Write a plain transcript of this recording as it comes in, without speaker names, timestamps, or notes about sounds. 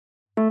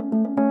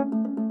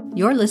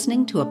You're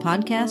listening to a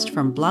podcast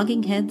from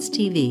Blogging Heads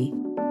TV.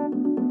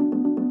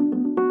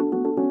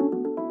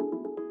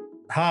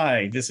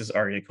 Hi, this is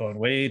Aryeh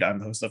Cohen-Wade. I'm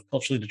the host of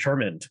Culturally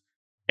Determined,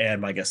 and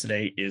my guest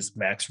today is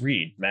Max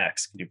Reed.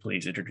 Max, can you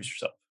please introduce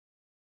yourself?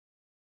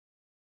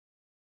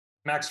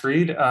 Max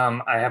Reed.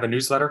 I have a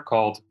newsletter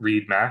called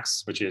Read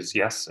Max, which is,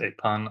 yes, a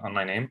pun on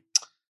my name.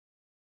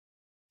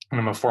 And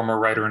I'm a former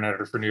writer and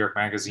editor for New York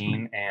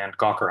Magazine and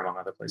Gawker, among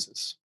other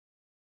places.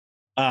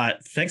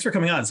 Thanks for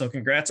coming on. So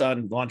congrats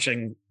on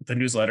launching the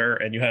newsletter,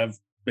 and you have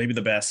maybe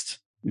the best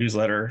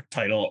newsletter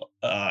title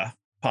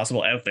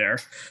possible out there.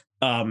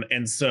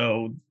 And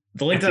so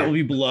the link to that will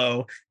be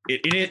below.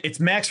 It's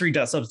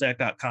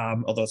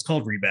maxread.substack.com, although it's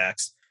called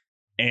Readmax.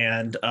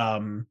 And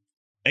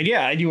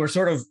yeah, you were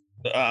sort of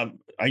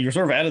you're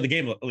sort of out of the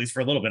game, at least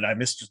for a little bit. I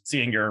missed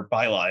seeing your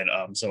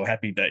byline. So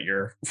happy that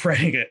you're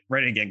writing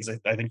again, because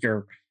I think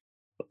you're,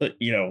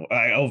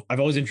 I've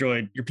always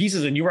enjoyed your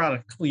pieces, and you were on a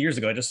couple of years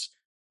ago. I just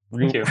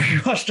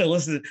rushed to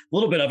listen a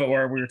little bit of it,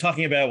 where we were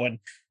talking about when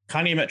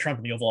Kanye met Trump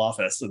in the Oval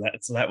Office. So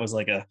that was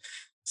like a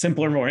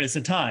simpler, more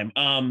innocent time.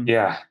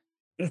 Yeah.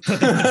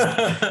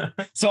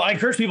 So I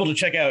encourage people to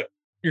check out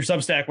your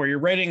Substack, where you're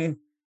writing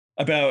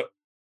about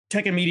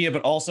tech and media,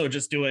 but also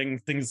just doing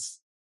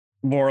things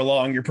more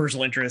along your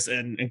personal interests,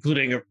 and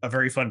including a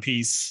very fun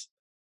piece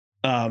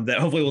that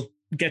hopefully we'll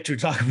get to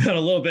talk about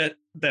a little bit,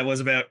 that was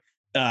about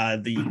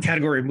the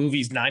category of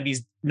movies,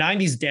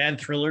 90s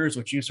dad thrillers,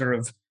 which you sort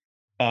of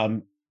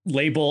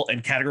label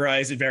and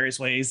categorize in various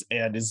ways,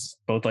 and is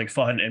both like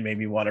fun and made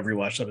me want to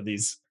rewatch some of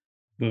these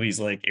movies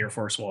like Air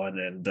Force One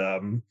and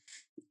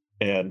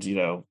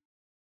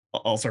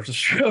all sorts of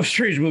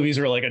strange movies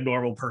where like a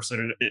normal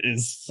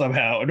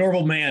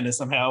man is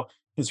somehow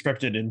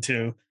conscripted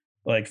into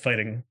like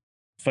fighting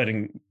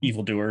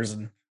evildoers.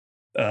 And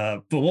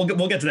but we'll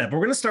get to that. But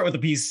we're going to start with a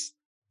piece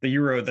that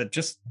you wrote that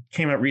just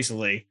came out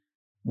recently.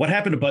 What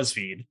happened to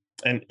BuzzFeed?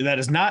 And that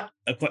is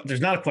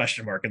there's not a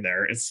question mark in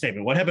there. It's a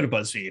statement. What happened to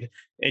BuzzFeed?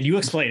 And you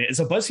explain it. And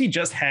so BuzzFeed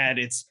just had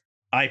its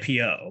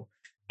IPO,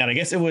 and I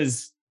guess it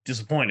was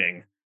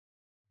disappointing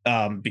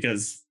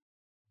because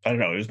I don't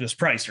know, it was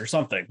mispriced or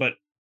something. But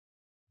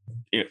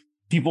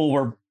people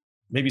were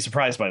maybe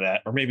surprised by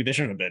that, or maybe they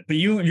shouldn't have been. But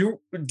you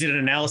did an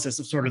analysis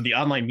of sort of the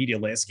online media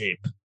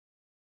landscape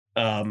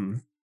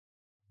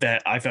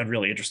that I found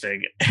really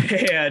interesting,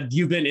 and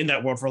you've been in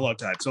that world for a long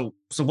time. So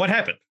what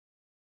happened?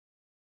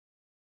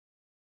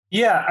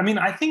 Yeah, I mean,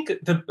 I think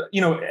at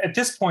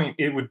this point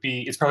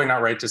it's probably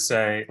not right to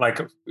say, like,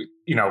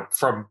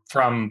 from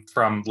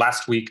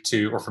last week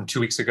or from 2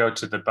 weeks ago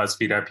to the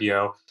BuzzFeed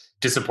IPO,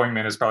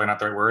 disappointment is probably not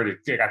the right word.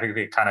 I think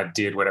they kind of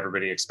did what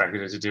everybody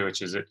expected it to do,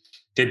 which is it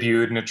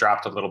debuted and it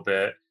dropped a little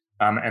bit.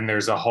 And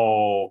there's a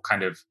whole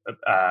kind of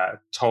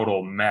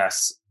total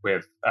mess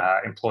with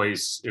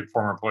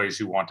former employees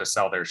who want to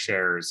sell their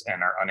shares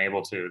and are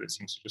unable to. That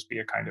seems to just be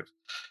a kind of,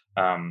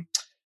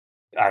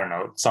 I don't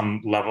know,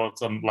 some level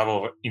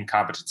of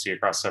incompetency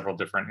across several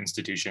different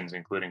institutions,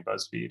 including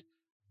BuzzFeed.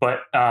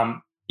 But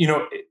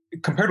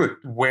compared with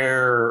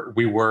where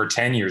we were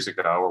 10 years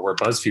ago, or where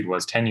BuzzFeed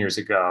was 10 years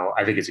ago,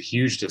 I think it's a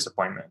huge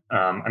disappointment.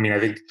 I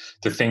think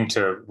the thing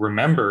to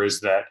remember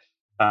is that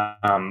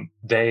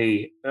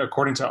they,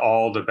 according to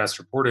all the best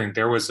reporting,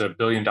 there was $1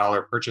 billion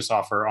purchase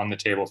offer on the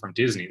table from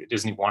Disney. That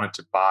Disney wanted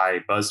to buy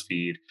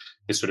BuzzFeed.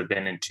 This would have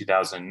been in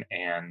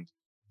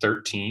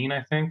 2013,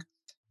 I think.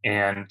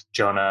 And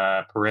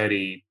Jonah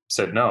Peretti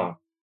said no.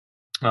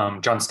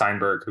 John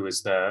Steinberg, who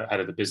was the head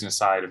of the business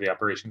side of the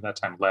operation at that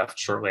time, left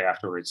shortly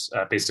afterwards,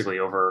 basically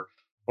over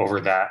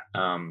that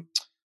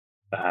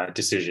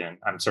decision.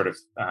 I'm sort of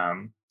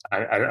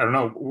I don't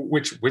know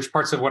which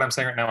parts of what I'm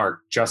saying right now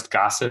are just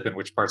gossip and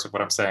which parts of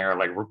what I'm saying are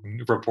like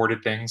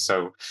reported things.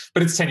 So,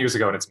 but it's 10 years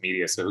ago and it's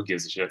media, so who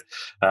gives a shit?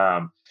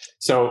 But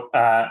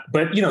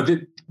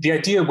the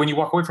idea when you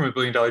walk away from $1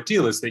 billion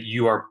deal is that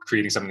you are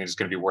creating something that's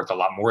going to be worth a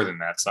lot more than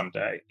that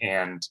someday.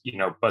 And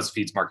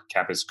BuzzFeed's market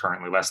cap is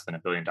currently less than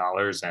 $1 billion,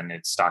 and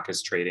its stock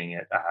is trading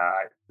at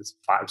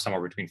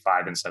somewhere between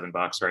 $5 and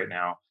 $7 right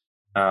now.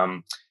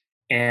 I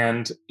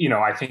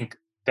think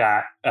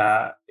that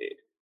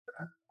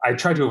I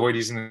tried to avoid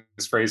using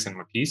this phrase in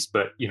my piece,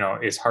 but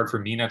it's hard for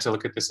me not to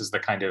look at this as the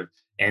kind of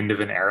end of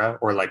an era,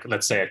 or like,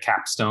 let's say, a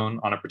capstone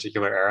on a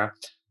particular era.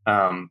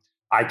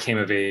 I came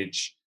of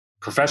age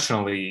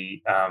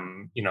professionally,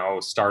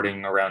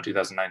 starting around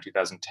 2009,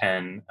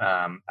 2010.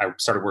 I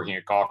started working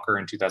at Gawker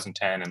in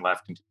 2010 and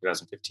left in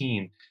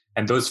 2015.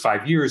 And those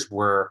 5 years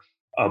were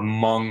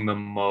among the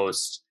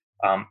most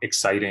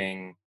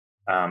exciting,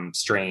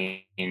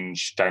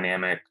 strange,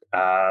 dynamic,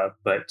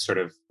 but sort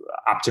of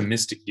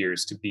optimistic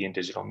years to be in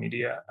digital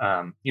media.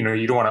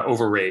 You don't want to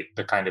overrate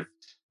the kind of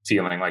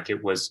feeling like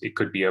it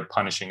could be a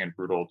punishing and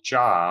brutal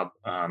job,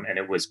 and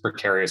it was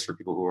precarious for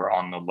people who were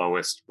on the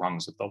lowest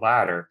rungs of the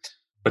ladder.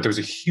 But there was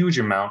a huge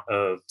amount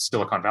of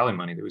Silicon Valley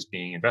money that was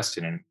being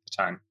invested in at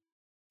the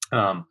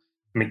time.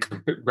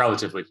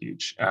 Relatively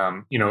huge.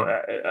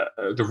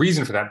 The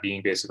reason for that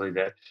being basically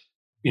that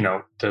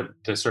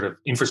the sort of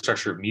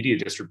infrastructure of media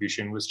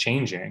distribution was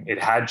changing.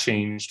 It had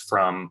changed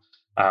from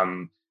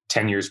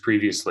 10 years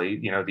previously,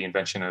 the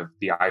invention of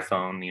the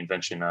iPhone, the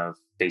invention of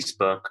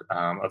Facebook,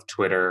 of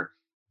Twitter,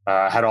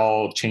 had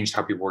all changed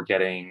how people were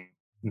getting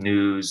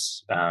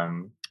news,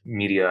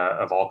 media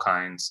of all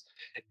kinds.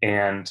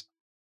 And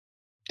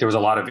there was a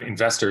lot of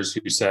investors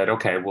who said,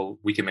 okay, well,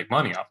 we can make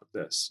money off of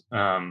this.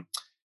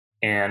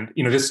 And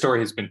this story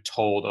has been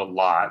told a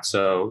lot.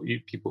 So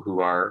people who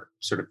are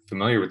sort of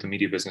familiar with the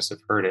media business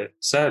have heard it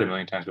said a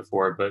million times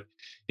before. But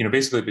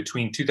basically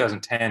between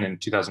 2010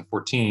 and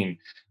 2014,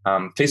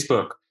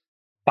 Facebook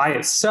by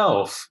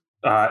itself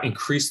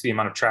increased the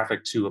amount of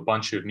traffic to a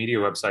bunch of media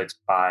websites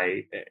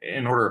by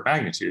an order of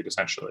magnitude,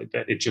 essentially.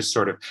 That it just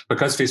sort of,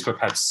 because Facebook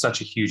had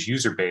such a huge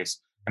user base,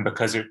 and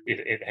because it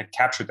had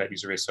captured that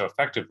user base so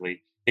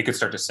effectively, it could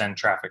start to send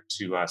traffic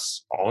to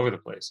us all over the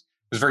place.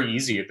 It was very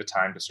easy at the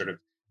time to sort of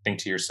think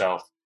to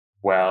yourself,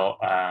 well,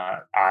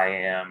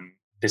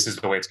 this is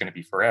the way it's going to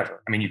be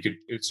forever. I mean, you could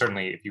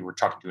certainly, if you were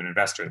talking to an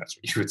investor, that's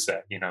what you would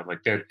say,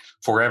 like that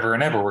forever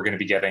and ever, we're going to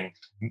be getting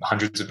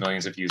hundreds of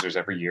millions of users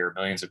every year.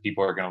 Millions of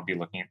people are going to be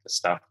looking at this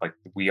stuff. Like,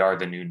 we are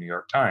the new New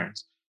York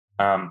Times.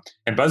 And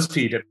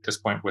BuzzFeed at this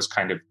point was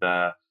kind of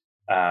the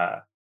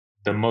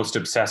most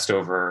obsessed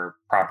over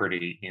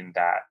property in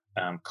that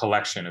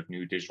collection of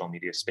new digital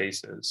media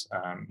spaces.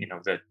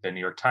 The New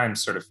York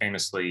Times sort of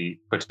famously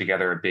put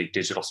together a big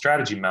digital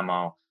strategy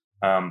memo,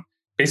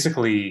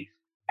 basically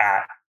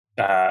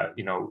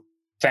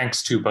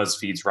thanks to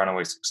BuzzFeed's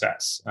runaway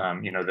success.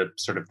 The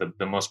sort of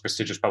the most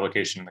prestigious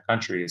publication in the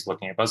country is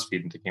looking at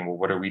BuzzFeed and thinking, well,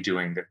 what are we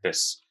doing that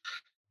this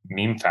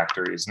meme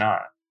factory is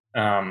not?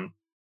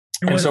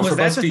 Was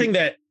that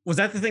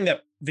the thing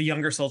that the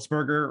younger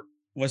Sulzberger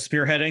was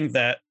spearheading?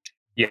 That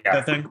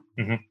thing?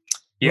 Mm-hmm.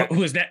 Yeah,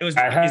 is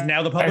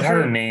now the publisher? I had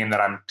a name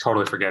that I'm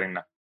totally forgetting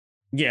now.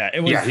 Yeah,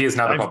 it was. Yeah, he is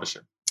now the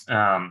publisher.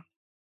 And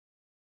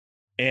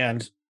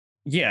then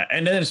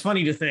it's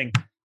funny to think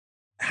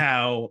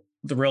how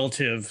the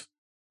relative,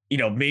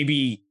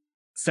 maybe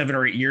 7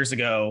 or 8 years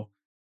ago,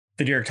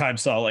 the New York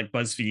Times saw like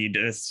BuzzFeed,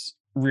 its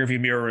rearview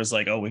mirror was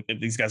like, oh,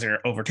 these guys are going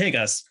to overtake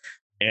us.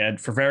 And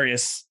for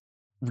various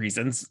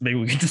reasons, maybe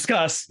we can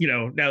discuss,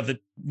 now the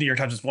New York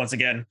Times is once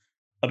again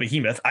a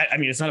behemoth. I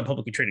mean, it's not a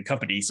publicly traded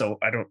company, so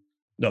I don't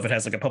know if it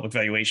has like a public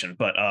valuation,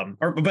 but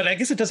I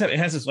guess it does it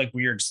has this like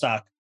weird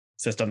stock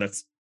system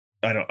that's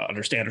I don't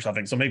understand or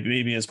something. So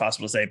maybe it's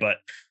possible to say, but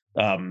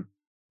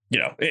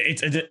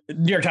it's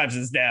New York Times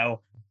is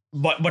now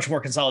much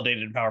more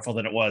consolidated and powerful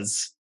than it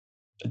was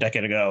a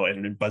decade ago,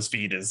 and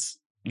BuzzFeed is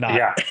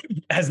not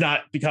has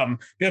not become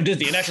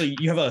Disney. And actually,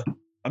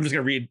 I'm just going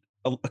to read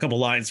a couple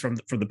lines from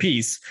the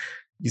piece.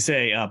 You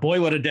say,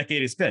 "Boy, what a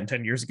decade it's been.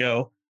 10 years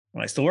ago,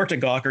 when I still worked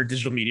at Gawker,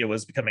 digital media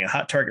was becoming a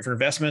hot target for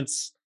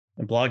investments,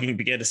 and blogging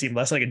began to seem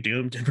less like a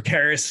doomed and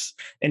precarious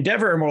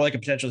endeavor and more like a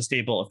potentially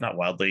stable, if not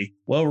wildly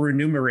well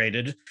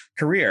remunerated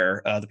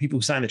career. The people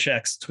who signed the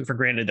checks took for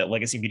granted that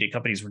legacy media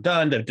companies were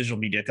done, that digital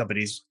media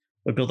companies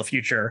would build a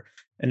future,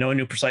 and no one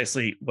knew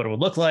precisely what it would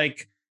look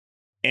like."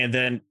 And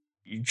then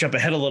you jump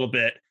ahead a little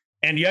bit,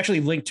 and you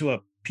actually link to a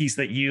piece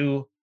that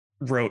you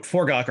wrote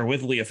for Gawker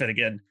with Leah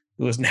Finnegan,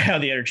 who is now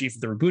the editor-in-chief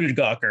of the rebooted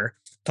Gawker,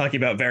 talking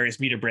about various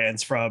media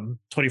brands from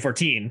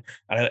 2014.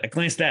 I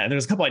glanced at that, and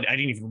there's a couple I didn't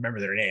even remember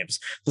their names.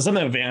 So some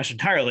of them have vanished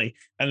entirely,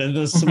 and then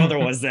there's some other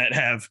ones that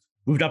have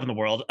moved up in the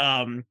world.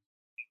 And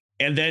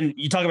then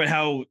you talk about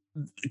how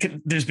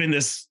there's been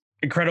this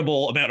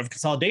incredible amount of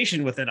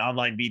consolidation within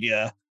online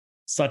media,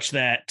 such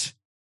that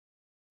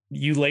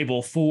you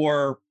label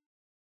 4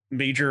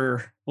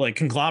 major like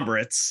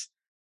conglomerates,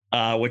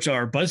 which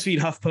are BuzzFeed,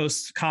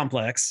 HuffPost,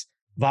 Complex,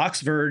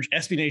 Vox, Verge,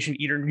 SB Nation,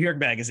 Eater, New York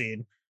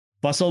Magazine,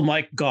 Bustle,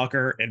 Mike,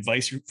 Gawker, and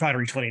Vice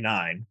Foundry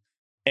 29.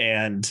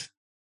 And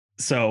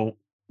so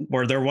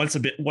where there once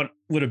what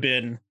would have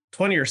been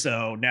 20 or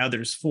so, now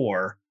there's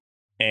 4.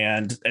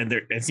 And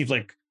there, it seems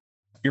like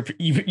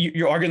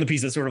you're arguing the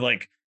piece that sort of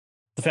like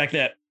the fact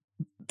that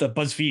the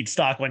BuzzFeed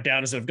stock went down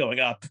instead of going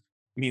up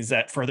means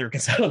that further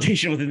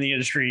consolidation within the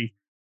industry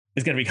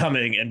is going to be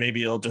coming, and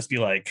maybe it'll just be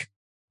like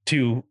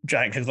 2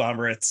 giant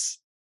conglomerates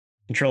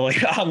controlling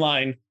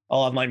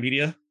all online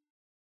media.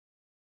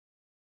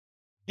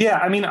 Yeah,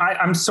 I mean,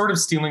 I'm sort of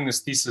stealing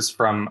this thesis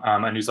from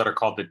a newsletter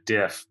called The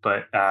Diff,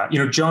 but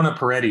Jonah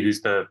Peretti,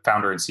 who's the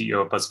founder and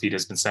CEO of BuzzFeed,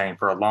 has been saying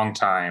for a long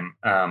time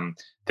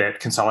that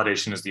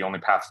consolidation is the only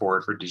path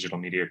forward for digital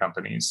media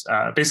companies.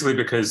 Basically,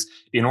 because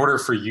in order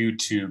for you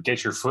to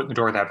get your foot in the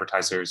door with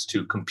advertisers,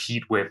 to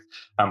compete with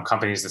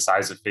companies the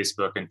size of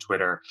Facebook and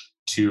Twitter,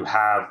 to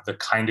have the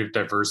kind of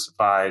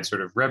diversified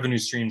sort of revenue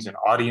streams and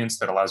audience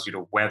that allows you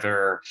to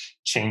weather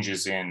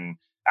changes in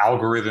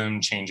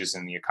algorithm, changes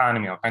in the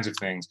economy, all kinds of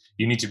things,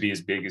 you need to be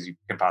as big as you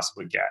can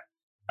possibly get.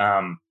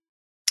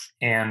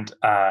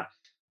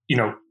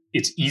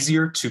 It's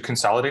easier to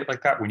consolidate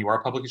like that when you are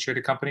a publicly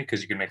traded company,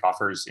 because you can make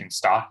offers in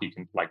stock. You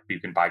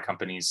can buy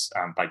companies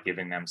by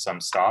giving them some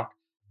stock.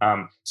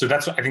 So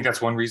I think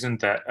that's one reason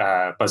that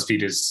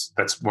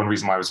that's one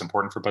reason why it was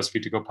important for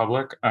BuzzFeed to go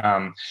public.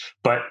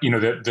 But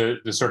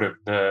the sort of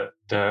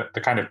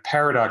the kind of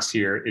paradox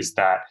here is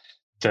that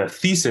the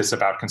thesis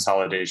about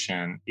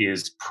consolidation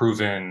is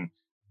proven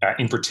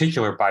in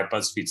particular by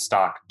BuzzFeed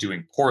stock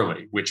doing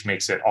poorly, which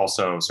makes it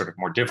also sort of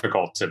more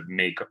difficult to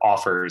make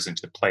offers and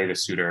to play the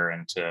suitor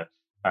and to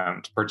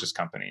purchase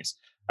companies.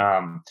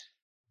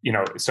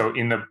 So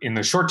in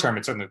the short term,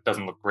 it certainly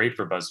doesn't look great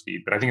for BuzzFeed,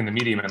 but I think in the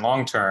medium and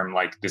long term,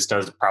 like this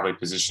does probably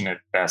position it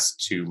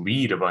best to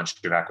lead a bunch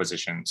of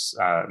acquisitions,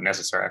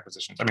 necessary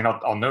acquisitions. I mean,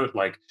 I'll note,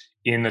 like,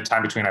 in the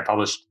time between when I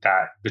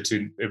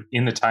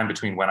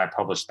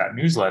published that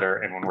newsletter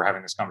and when we're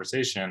having this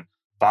conversation,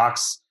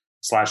 Vox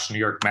 / New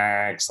York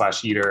Mag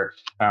 / Eater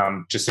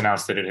just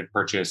announced that it had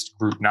purchased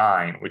Group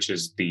 9, which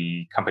is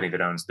the company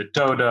that owns the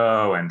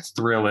Dodo and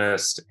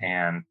Thrillist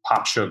and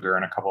Pop Sugar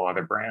and a couple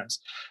other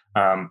brands.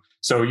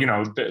 So,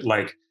 this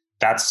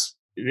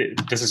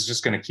is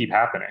just going to keep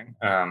happening.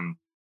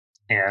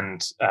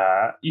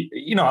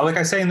 Like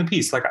I say in the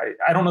piece, like,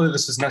 I don't know that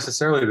this is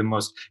necessarily the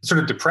most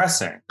sort of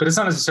depressing, but it's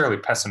not necessarily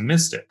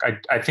pessimistic.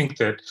 I think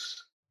that,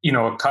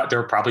 there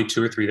are probably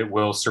 2 or 3 that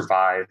will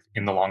survive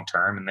in the long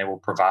term, and they will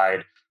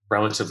provide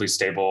relatively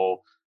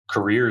stable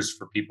careers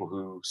for people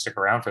who stick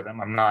around for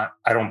them.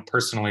 I don't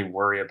personally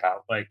worry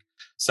about like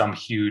some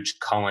huge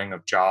culling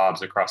of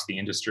jobs across the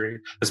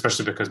industry,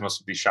 especially because most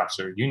of these shops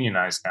are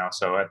unionized now.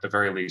 So at the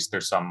very least,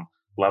 there's some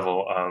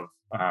level of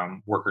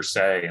worker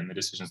say in the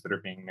decisions that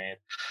are being made.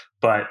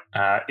 But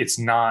it's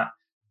not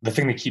the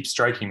thing that keeps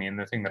striking me. And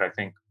the thing that I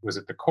think was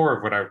at the core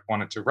of what I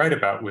wanted to write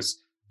about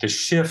was the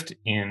shift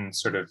in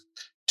sort of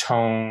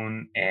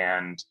tone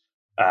and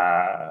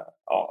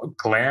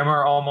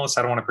glamour almost.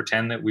 I don't want to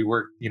pretend that we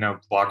were,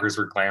 bloggers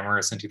were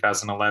glamorous in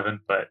 2011,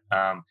 but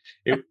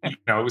it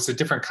was a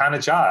different kind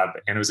of job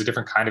and it was a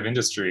different kind of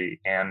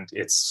industry. And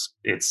it's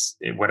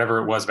whatever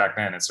it was back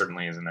then, it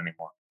certainly isn't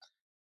anymore.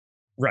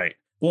 Right.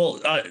 Well,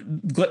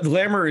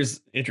 glamour is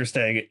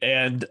interesting.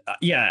 And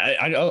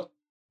I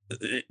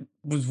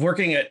was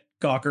working at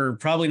Gawker,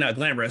 probably not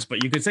glamorous,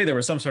 but you could say there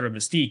was some sort of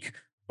mystique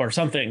or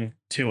something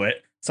to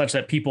it, such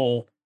that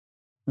people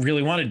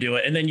really want to do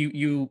it. And then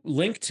you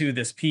link to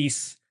this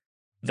piece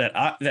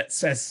that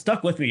has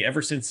stuck with me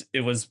ever since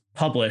it was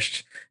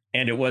published,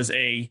 and it was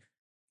a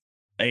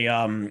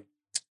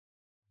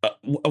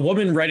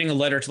woman writing a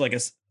letter to like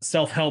a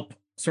self-help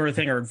sort of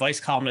thing or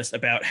advice columnist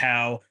about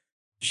how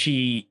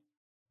she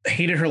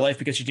hated her life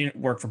because she didn't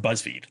work for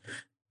BuzzFeed,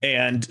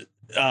 and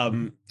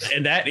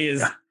that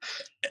is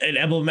an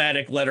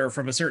emblematic letter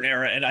from a certain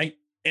era.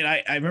 And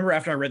I remember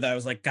after I read that, I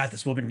was like, God,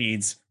 this woman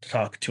needs to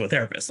talk to a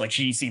therapist. Like,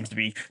 she seems to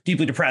be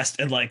deeply depressed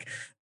and like,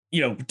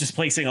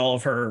 displacing all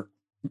of her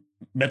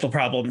mental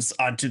problems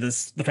onto the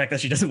fact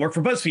that she doesn't work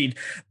for BuzzFeed.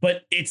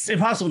 But it's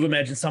impossible to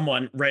imagine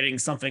someone writing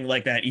something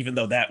like that, even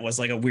though that was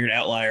like a weird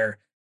outlier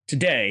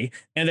today.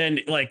 And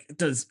then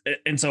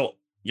so,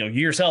 you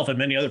yourself and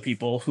many other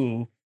people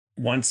who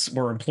once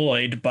were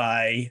employed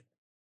by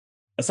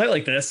a site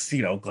like this,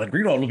 Glenn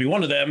Greenwald will be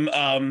one of them,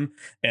 and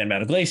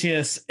Matt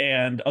Iglesias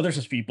and other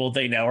such people,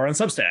 they now are on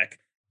Substack.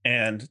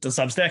 And does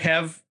Substack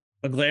have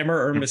a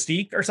glamour or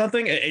mystique or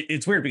something?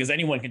 It's weird because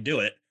anyone can do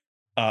it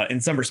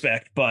in some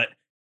respect, but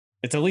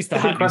it's at least the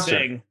hot new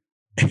thing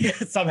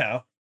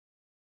somehow.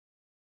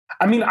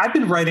 I mean, I've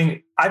been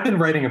writing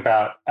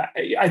about,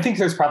 I think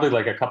there's probably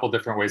like a couple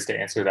different ways to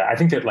answer that. I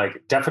think that,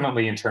 like,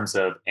 definitely in terms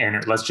of,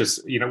 and let's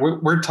just,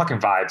 we're talking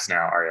vibes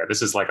now, Aryeh.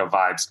 This is like a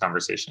vibes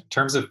conversation. In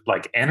terms of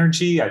like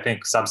energy, I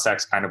think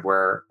Substack's kind of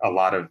where a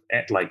lot of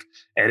like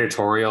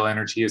editorial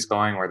energy is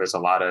going, where there's a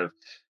lot of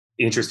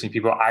interesting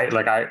people. I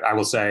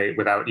will say,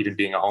 without even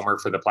being a homer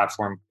for the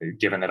platform,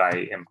 given that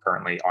I am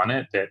currently on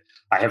it, that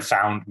I have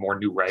found more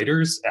new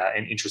writers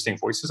and interesting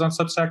voices on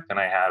Substack than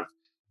I have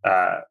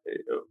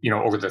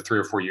over the 3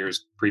 or 4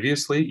 years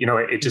previously.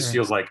 It just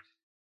feels like,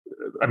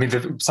 I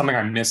mean, something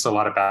I miss a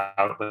lot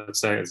about,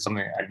 let's say,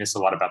 something I miss a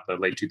lot about the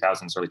late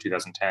 2000s, early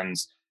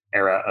 2010s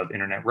era of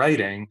internet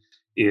writing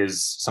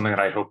is something that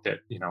I hope that,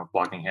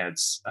 Blogging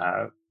Heads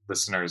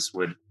listeners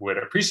would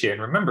appreciate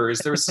and remember, is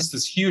there was just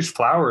this huge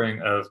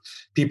flowering of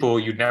people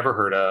you'd never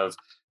heard of,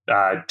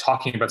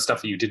 talking about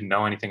stuff that you didn't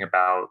know anything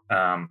about.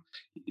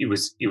 It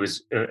was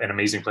an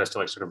amazing place to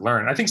like sort of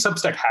learn. And I think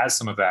Substack has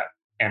some of that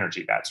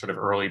energy, that sort of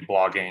early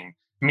blogging.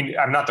 I mean,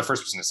 I'm not the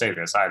first person to say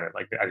this either.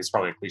 Like, it's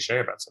probably a cliche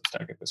about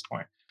Substack at this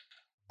point.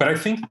 But I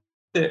think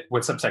that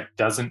what Substack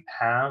doesn't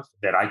have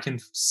that I can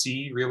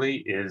see really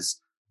is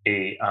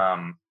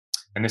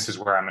and this is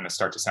where I'm going to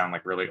start to sound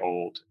like really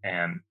old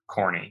and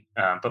corny,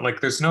 but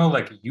like there's no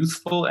like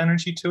youthful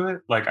energy to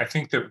it. Like, I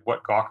think that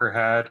what Gawker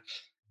had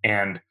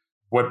and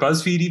what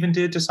BuzzFeed even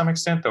did to some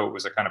extent, though it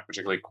was a kind of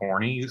particularly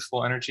corny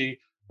youthful energy,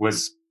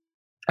 was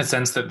a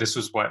sense that this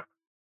was what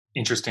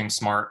interesting,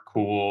 smart,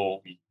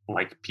 cool,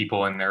 like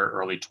people in their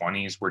early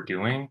 20s were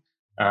doing.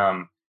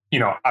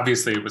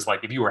 Obviously it was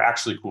like, if you were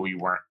actually cool, you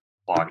weren't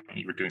blogging,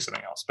 you were doing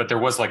something else, but there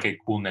was like a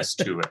coolness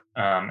to it.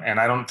 And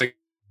I don't think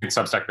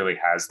Substack really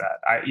has that.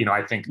 I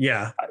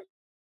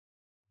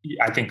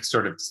think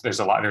sort of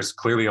there's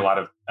clearly a lot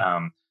of,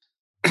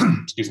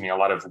 excuse me, a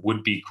lot of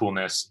would-be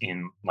coolness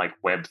in like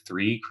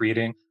Web3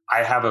 creating.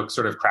 I have a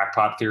sort of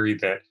crackpot theory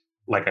that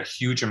like a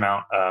huge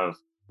amount of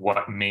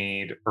what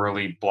made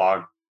early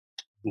blogs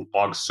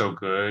so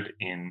good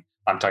in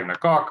I'm talking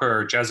about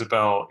Gawker,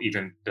 Jezebel,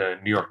 even the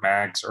New York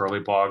Mag's early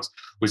blogs,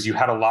 was you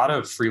had a lot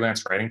of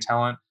freelance writing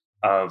talent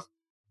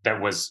that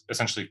was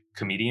essentially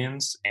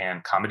comedians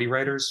and comedy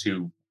writers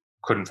who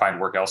couldn't find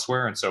work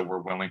elsewhere, and so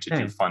were willing to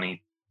do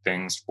funny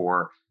things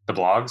for the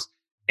blogs.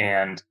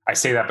 And I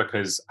say that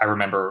because I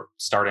remember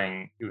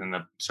starting in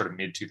the sort of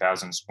mid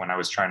 2000s when I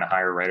was trying to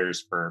hire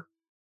writers for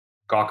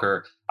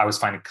Gawker, I was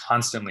finding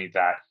constantly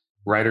that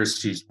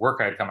writers whose work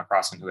I had come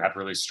across and who had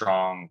really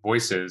strong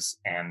voices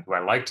and who I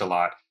liked a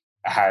lot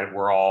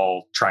were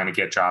all trying to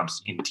get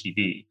jobs in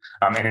TV.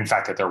 And in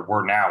fact, that there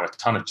were now a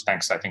ton of,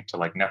 thanks, I think, to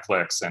like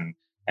Netflix and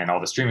all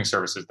the streaming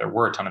services, there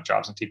were a ton of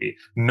jobs in TV.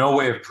 No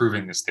way of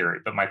proving this theory,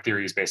 but my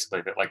theory is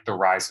basically that like the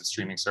rise of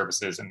streaming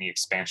services and the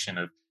expansion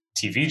of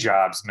TV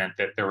jobs meant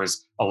that there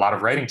was a lot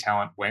of writing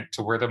talent went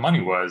to where the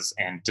money was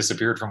and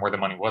disappeared from where the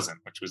money wasn't,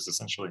 which was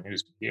essentially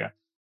news media.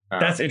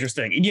 That's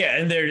interesting. Yeah,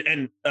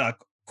 and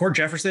Cord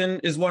Jefferson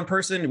is one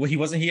person. Well,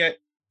 wasn't he at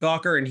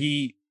Gawker, and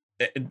he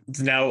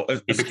now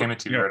he became a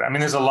TV writer. I mean,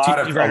 there's a lot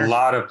of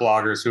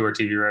bloggers who are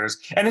TV writers,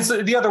 and it's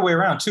the other way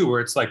around too, where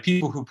it's like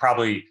people who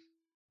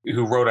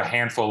wrote a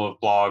handful of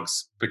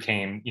blogs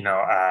became,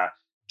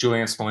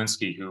 Julianne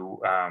Smolinski, who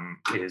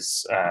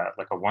is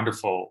like a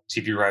wonderful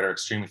TV writer,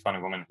 extremely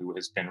funny woman who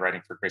has been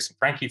writing for Grace and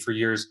Frankie for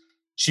years.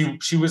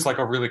 She was like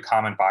a really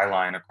common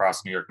byline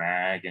across New York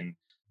Mag and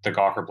the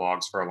Gawker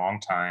blogs for a long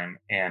time,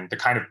 and the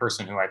kind of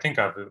person who I think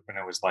of when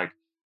it was like,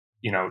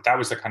 that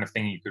was the kind of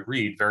thing you could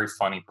read, very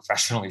funny,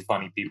 professionally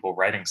funny people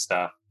writing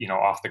stuff,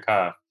 off the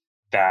cuff,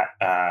 that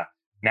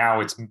now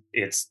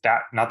it's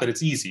that, not that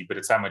it's easy, but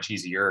it's that much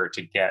easier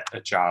to get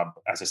a job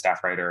as a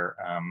staff writer,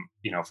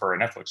 for a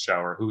Netflix show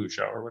or Hulu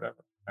show or whatever.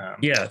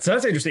 Yeah, so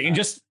that's interesting. And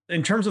just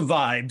in terms of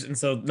vibes, and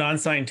so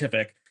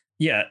non-scientific,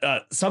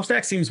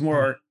 Substack seems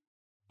more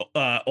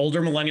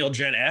older millennial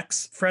Gen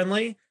X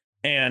friendly,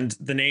 and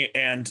the name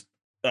and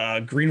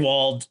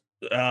Greenwald,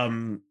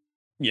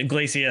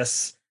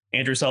 Iglesias,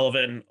 Andrew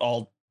Sullivan,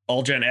 all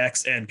Gen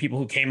X, and people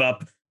who came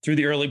up through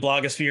the early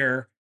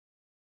blogosphere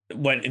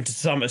went into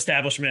some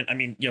establishment. I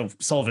mean,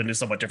 Sullivan is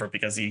somewhat different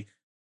because he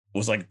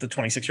was like the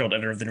 26-year-old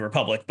editor of the New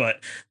Republic,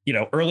 but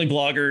early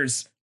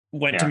bloggers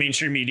went to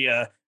mainstream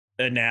media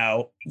and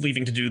now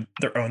leaving to do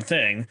their own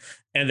thing.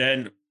 And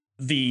then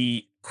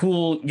the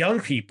cool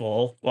young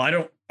people,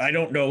 well, I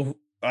don't know.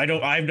 I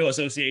have no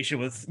association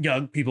with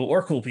young people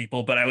or cool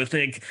people, but I would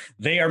think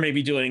they are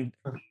maybe doing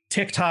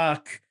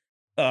TikTok,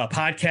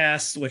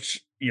 podcasts,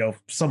 which,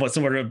 somewhat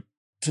similar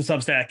to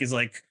Substack, is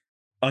like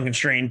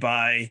unconstrained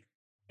by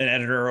an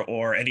editor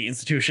or any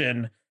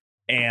institution.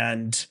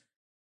 And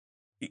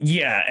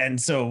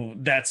so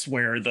that's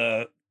where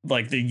the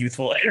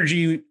youthful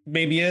energy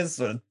maybe is.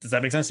 Does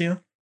that make sense to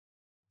you?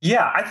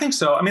 Yeah, I think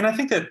so. I mean, I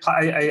think that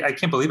I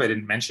can't believe I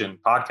didn't mention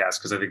podcasts,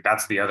 because I think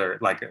that's the other,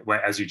 like,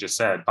 as you just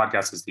said,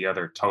 podcast is the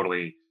other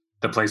totally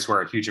the place where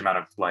a huge amount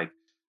of like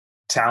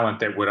talent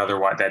that would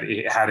otherwise, that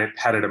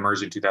had it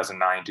emerged in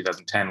 2009,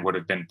 2010 would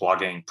have been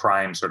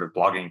prime sort of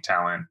blogging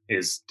talent,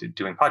 is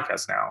doing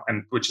podcasts now,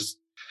 and which is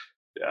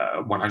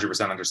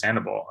 100%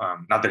 understandable.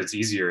 Not that it's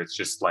easier. It's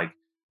just like,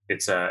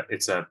 it's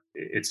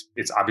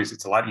obvious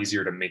it's a lot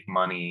easier to make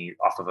money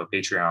off of a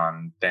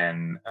Patreon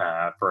than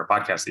for a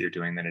podcast that you're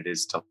doing than it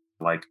is to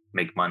like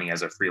make money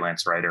as a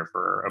freelance writer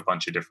for a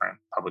bunch of different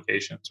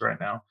publications right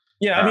now.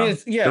 Yeah, I mean,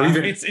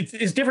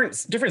 it's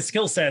different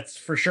skill sets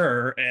for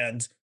sure,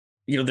 and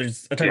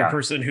there's a type of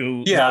person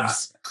who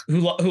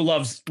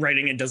loves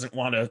writing and doesn't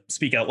want to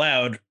speak out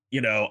loud,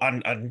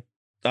 on in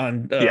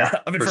front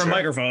of a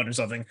microphone or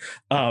something.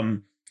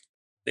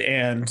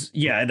 And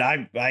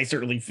I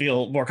certainly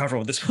feel more comfortable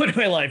with this point in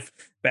my life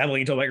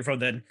babbling into a microphone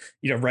than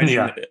writing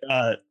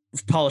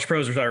polished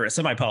prose or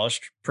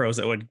semi-polished prose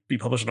that would be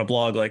published on a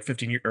blog like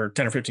 10 or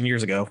 15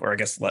 years ago, or I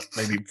guess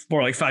maybe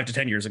more like 5 to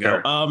 10 years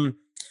ago. Sure.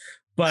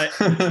 But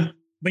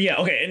yeah,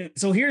 okay.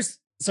 And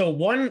so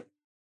one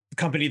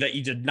company that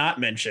you did not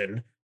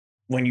mention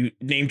when you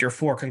named your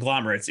 4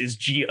 conglomerates is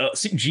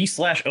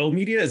G/O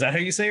Media. Is that how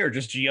you say, or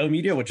just G/O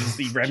Media, which is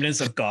the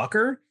remnants of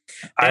Gawker?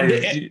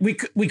 And we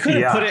could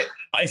have put it.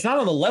 It's not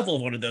on the level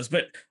of one of those,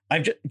 but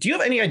do you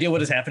have any idea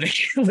what is happening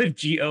with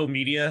G/O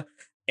Media?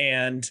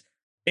 And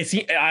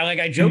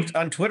I joked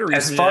on Twitter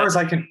recently, as far as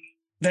I can,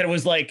 that it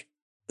was like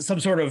some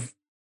sort of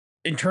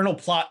internal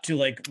plot to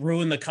like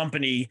ruin the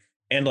company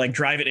and like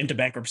drive it into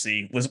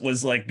bankruptcy.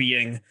 Was like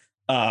being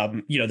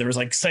there was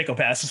like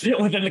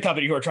psychopaths within the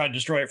company who are trying to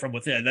destroy it from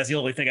within. That's the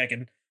only thing I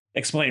can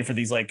explain for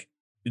these, like,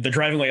 they're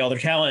driving away all their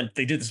talent.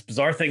 They did this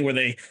bizarre thing where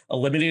they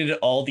eliminated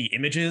all the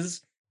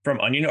images from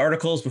Onion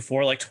articles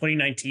before like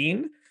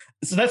 2019.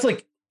 So that's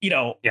like,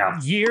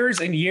 years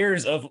and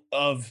years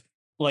of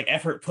like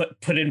effort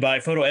put in by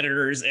photo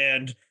editors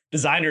and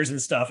designers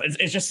and stuff.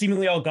 It's just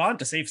seemingly all gone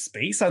to save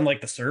space on like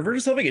the servers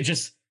or something.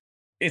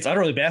 It's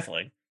utterly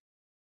baffling.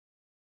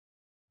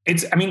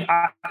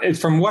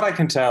 From what I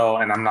can tell,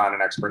 and I'm not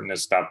an expert in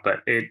this stuff,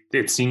 but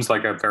it seems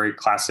like a very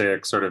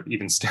classic sort of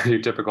even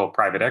stereotypical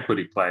private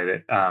equity play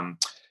that I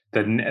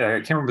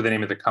can't remember the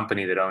name of the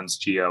company that owns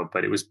Geo,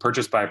 but it was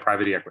purchased by a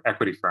private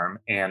equity firm,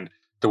 and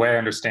the way I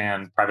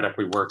understand private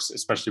equity works,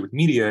 especially with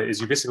media,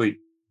 is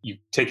you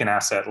take an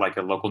asset like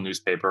a local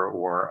newspaper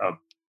or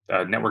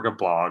a network of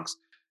blogs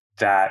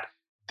that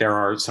there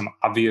are some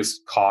obvious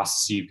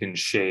costs you can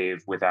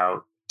shave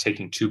without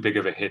taking too big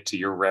of a hit to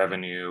your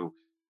revenue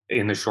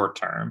in the short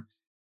term.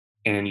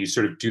 And you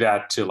sort of do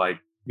that to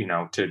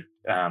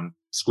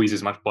squeeze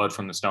as much blood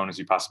from the stone as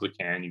you possibly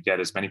can. You get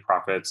as many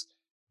profits,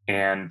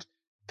 and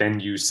then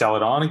you sell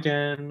it on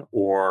again,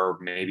 or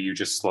maybe you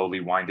just slowly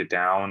wind it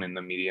down in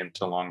the medium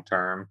to long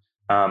term.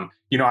 I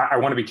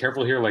want to be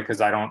careful here, like,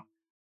 because I don't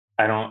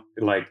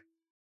like.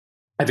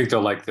 I think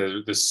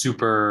the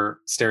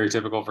super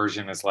stereotypical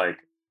version is like,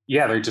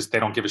 yeah, they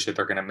don't give a shit.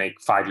 They're going to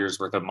make 5 years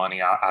worth of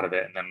money out of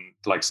it and then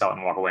like sell it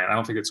and walk away. And I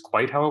don't think it's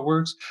quite how it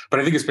works, but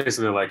I think it's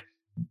basically like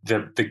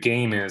the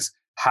game is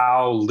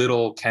how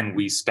little can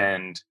we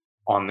spend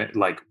on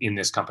in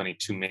this company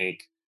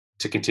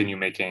to continue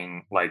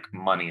making like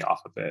money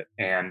off of it.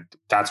 And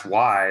that's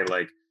why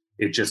like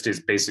it just is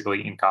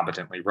basically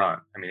incompetently run.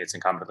 I mean, it's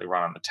incompetently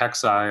run on the tech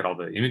side. All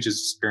the images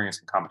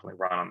experience incompetently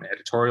run on the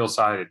editorial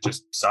side. It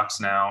just sucks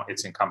now.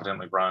 It's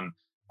incompetently run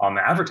on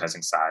the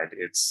advertising side.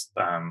 It's,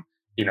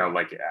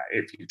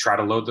 if you try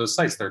to load those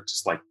sites, they're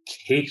just like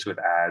caked with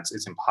ads.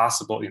 It's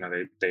impossible.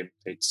 They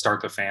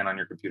start the fan on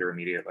your computer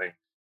immediately.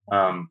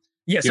 So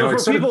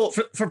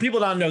for people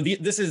to not know,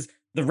 this is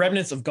the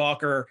remnants of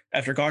Gawker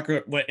after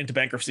Gawker went into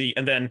bankruptcy,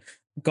 and then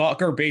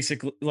Gawker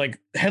basically like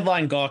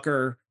headline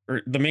Gawker,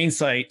 or the main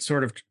site,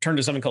 sort of turned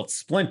to something called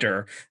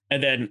Splinter,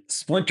 and then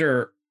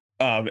Splinter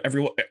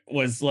everyone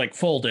was like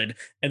folded,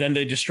 and then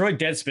they destroyed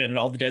Deadspin, and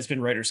all the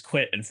Deadspin writers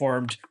quit and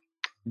formed.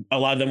 A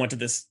lot of them went to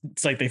this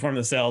site they formed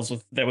themselves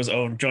that was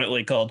owned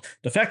jointly called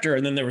Defector.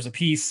 And then there was a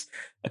piece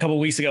a couple of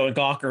weeks ago in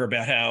Gawker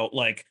about how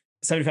like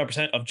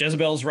 75% of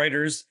Jezebel's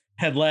writers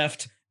had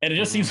left. And it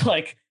just seems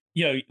like,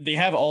 they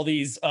have all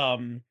these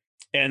and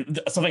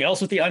something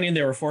else with the Onion.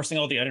 They were forcing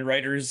all the Onion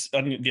writers. The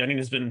Onion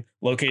has been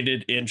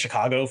located in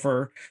Chicago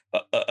for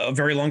a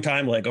very long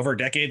time, like over a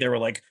decade. They were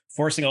like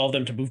forcing all of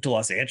them to move to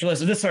Los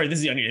Angeles. This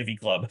is the Onion AV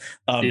Club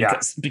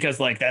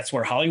because like that's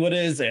where Hollywood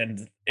is.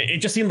 And it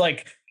just seemed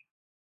like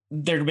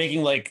they're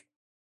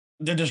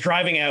just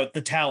driving out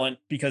the talent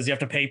because you have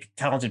to pay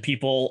talented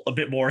people a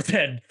bit more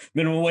than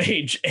minimum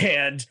wage.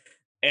 That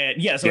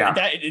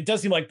it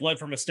does seem like blood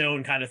from a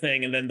stone kind of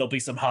thing. And then there'll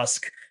be some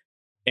husk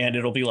and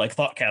it'll be like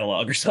Thought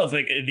Catalog or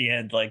something in the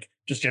end, like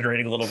just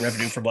generating a little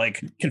revenue from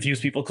like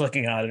confused people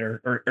clicking on it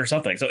or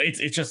something. So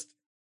it's just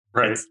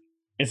right.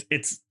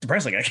 It's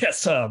depressing, I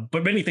guess.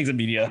 But many things in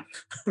media,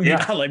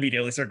 online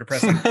media, are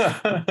depressing.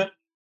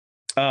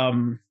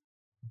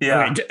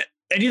 Okay.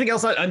 Anything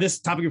else on this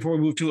topic before we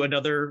move to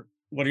another?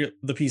 What are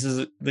the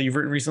pieces that you've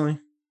written recently?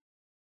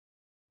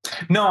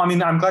 No, I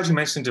mean, I'm glad you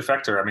mentioned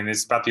Defector. I mean,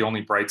 it's about the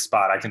only bright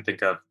spot I can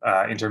think of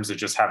in terms of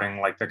just having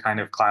like the kind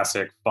of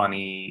classic,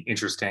 funny,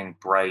 interesting,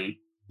 bright,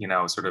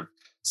 sort of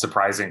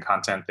surprising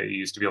content that you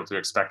used to be able to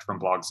expect from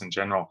blogs in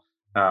general.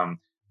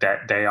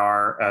 That they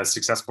are a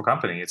successful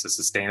company. It's a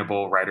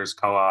sustainable writers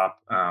co-op.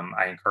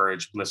 I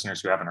encourage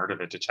listeners who haven't heard of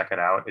it to check it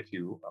out if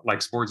you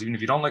like sports, even if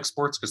you don't like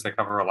sports, because they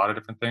cover a lot of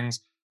different things.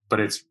 But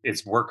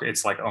it's work.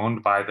 It's like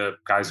owned by the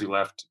guys who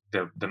left,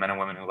 the men and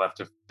women who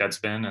left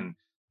Deadspin, and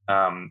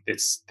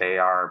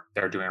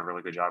they're doing a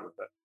really good job with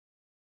it.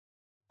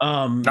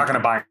 Not going to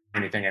buy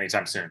anything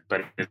anytime soon,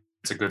 but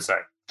it's a good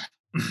site.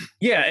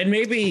 Yeah, and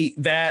maybe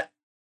that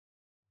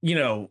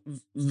the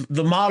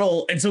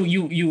model, and so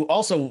you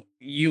also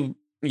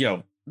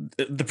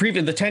the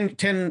previous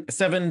the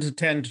 7 to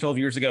 10 to 12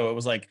 years ago, it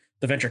was like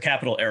the venture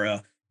capital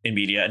era in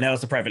media, and now it's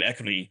the private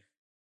equity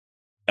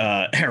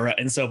era.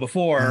 And so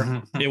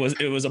before it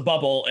was a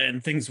bubble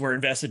and things were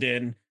invested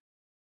in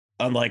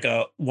on like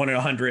a 1 in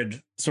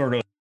 100 sort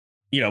of,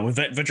 with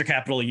venture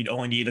capital, you'd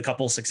only need a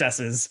couple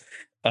successes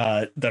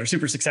that are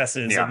super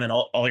successes. And then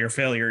all your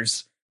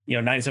failures,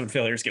 97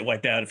 failures get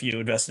wiped out if you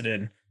invested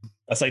in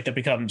a site that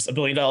becomes $1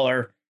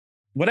 billion,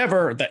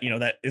 whatever that,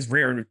 that is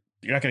rare.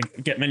 You're not going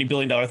to get many $1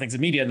 billion things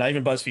in media, not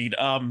even BuzzFeed.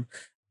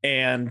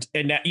 And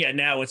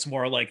now it's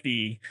more like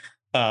the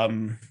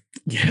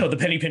the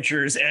penny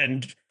pinchers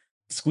and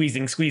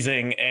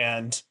squeezing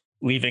and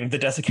leaving the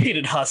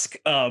desiccated husk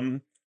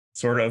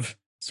sort of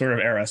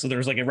era. So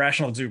there's like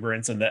irrational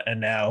exuberance in that, and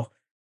now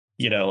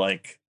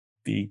like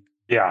the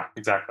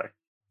exactly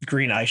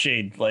green eye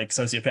shade like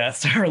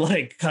sociopaths are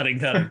like cutting.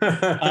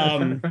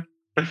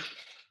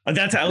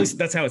 That's how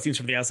it seems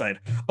from the outside.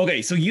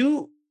 Okay, so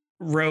you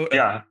wrote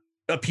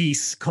a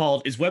piece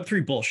called "Is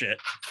Web3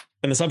 Bullshit?"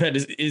 and the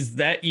subhead is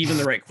that even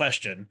the right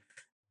question?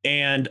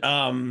 And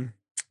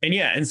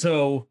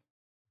so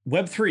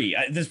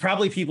Web3, there's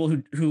probably people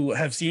who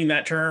have seen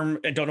that term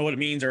and don't know what it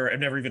means or have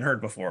never even heard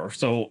before.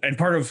 So, and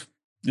part of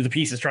the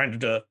piece is trying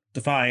to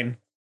define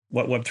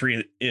what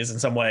Web3 is in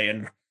some way.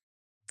 And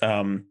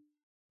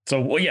so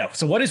what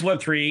is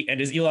Web3, and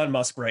is Elon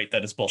Musk right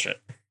that it's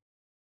bullshit?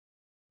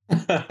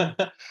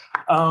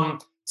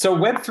 So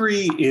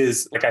Web3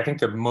 is, like, I think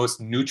the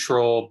most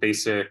neutral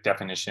basic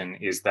definition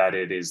is that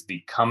it is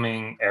the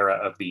coming era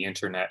of the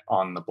internet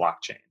on the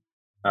blockchain.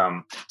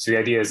 So the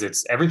idea is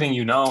it's everything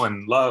you know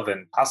and love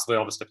and possibly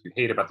all the stuff you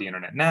hate about the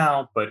internet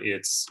now, but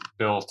it's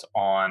built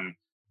on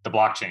the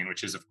blockchain,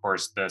 which is, of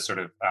course, the sort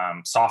of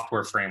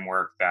software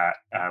framework that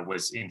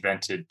was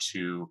invented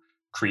to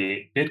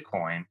create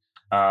Bitcoin.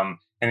 And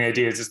the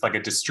idea is it's like a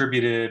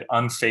distributed,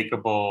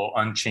 unfakeable,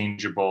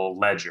 unchangeable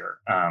ledger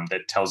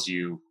that tells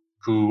you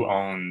who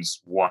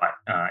owns what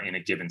in a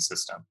given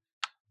system.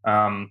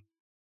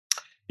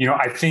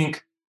 I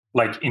think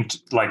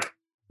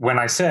when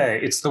I say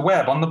it's the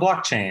web on the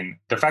blockchain,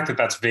 the fact that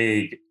that's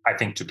vague, I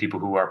think to people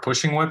who are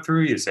pushing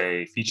Web3 is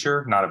a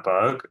feature, not a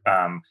bug.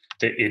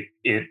 It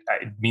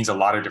means a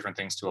lot of different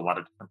things to a lot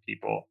of different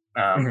people.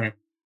 And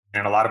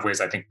in a lot of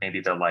ways, I think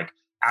maybe the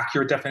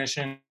accurate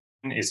definition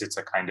is it's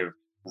a kind of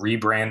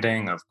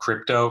rebranding of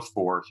crypto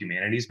for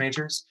humanities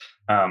majors.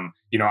 I'm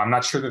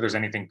not sure that there's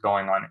anything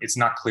going on. It's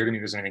not clear to me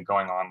there's anything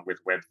going on with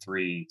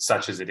Web3,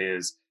 such as it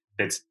is,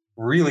 that's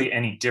really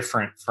any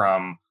different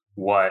from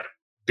what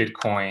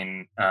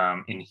Bitcoin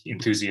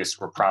enthusiasts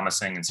were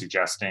promising and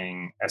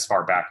suggesting as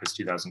far back as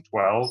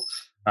 2012.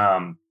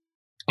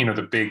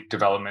 The big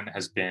development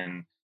has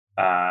been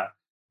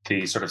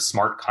the sort of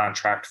smart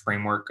contract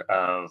framework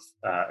of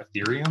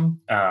Ethereum,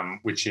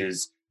 which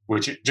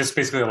just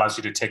basically allows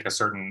you to take a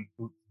certain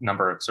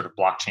number of sort of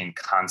blockchain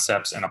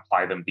concepts and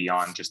apply them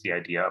beyond just the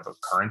idea of a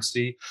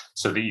currency,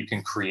 so that you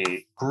can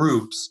create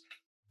groups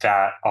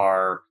that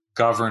are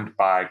governed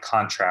by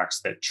contracts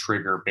that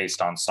trigger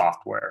based on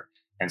software.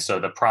 And so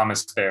the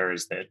promise there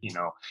is that,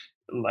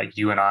 like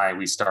you and I,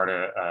 we start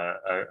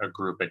a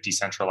group, a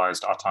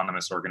decentralized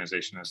autonomous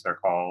organization, as they're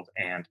called,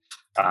 and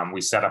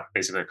we set up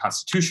basically a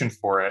constitution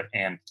for it,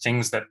 and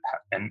things that,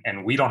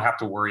 and we don't have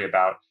to worry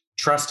about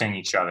trusting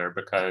each other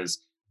because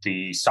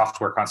the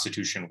software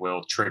constitution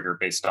will trigger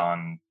based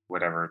on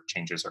whatever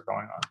changes are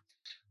going on.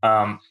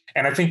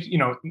 And I think,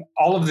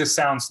 all of this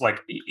sounds like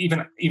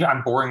even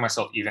I'm boring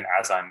myself even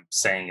as I'm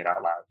saying it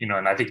out loud,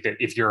 and I think that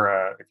if you're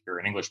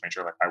an English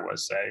major, like I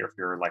was, say, or if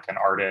you're like an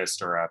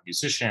artist or a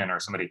musician or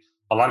somebody,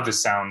 a lot of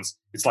this sounds,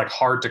 it's like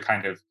hard to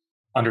kind of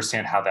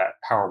understand how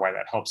or why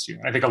that helps you.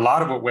 And I think a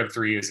lot of what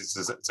Web3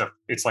 is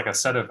it's like a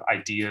set of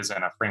ideas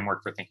and a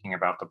framework for thinking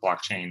about the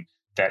blockchain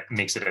that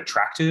makes it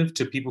attractive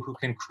to people who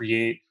can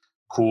create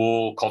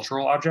cool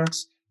cultural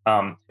objects.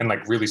 And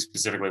like really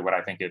specifically what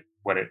I think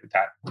what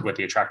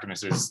the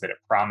attractiveness is that it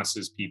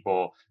promises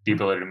people the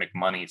ability to make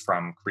money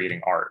from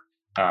creating art,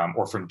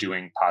 or from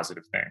doing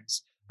positive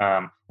things,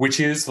 which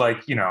is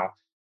like,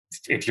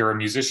 if you're a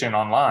musician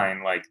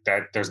online, like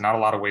that, there's not a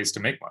lot of ways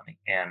to make money,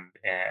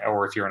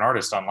 or if you're an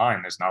artist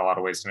online, there's not a lot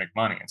of ways to make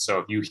money. And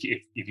so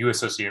if you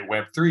associate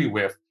Web3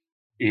 with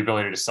the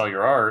ability to sell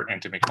your art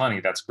and to make money,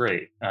 that's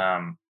great.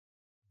 And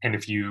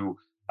if you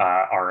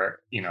are,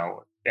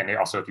 and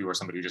also if you are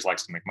somebody who just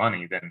likes to make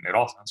money, then it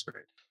all sounds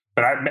great.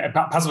 But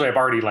I've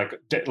already like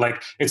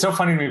it's so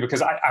funny to me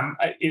because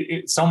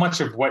so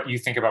much of what you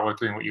think about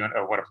Web3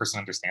 and what a person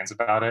understands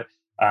about it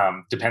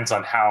depends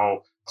on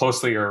how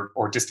closely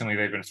or distantly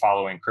they've been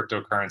following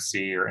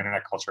cryptocurrency or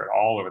internet culture at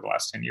all over the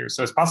last 10 years.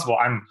 So it's possible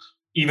I'm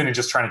even in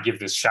just trying to give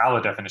this shallow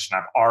definition,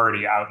 I'm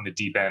already out in the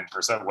deep end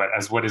for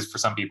what is for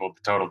some people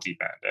the total deep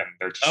end, and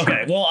they're just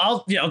okay.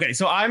 Well, okay.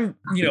 So I'm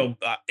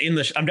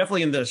I'm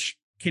definitely in the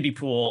kiddie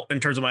pool in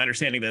terms of my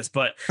understanding this,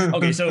 but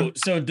okay. So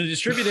the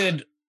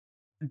distributed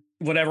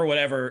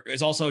whatever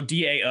is also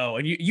DAO,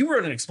 and you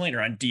wrote an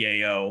explainer on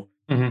DAO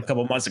a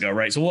couple of months ago,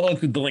 right? So we'll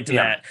include the link to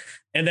that.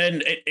 And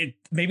then it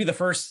maybe the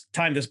first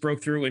time this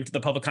broke through into the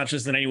public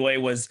consciousness in any way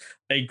was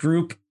a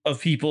group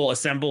of people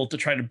assembled to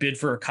try to bid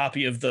for a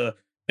copy of the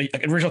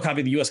original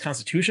copy of the U.S.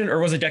 Constitution, or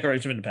was it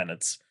Declaration of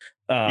Independence?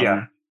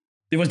 It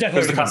was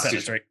Declaration of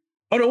Independence, right?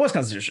 Oh no, it was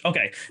Constitution.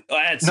 Okay, no,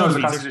 it was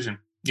the Constitution.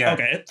 Yeah.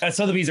 Okay, at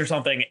Sotheby's or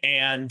something,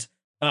 and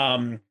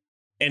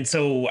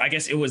so I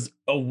guess it was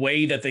a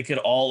way that they could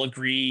all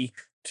agree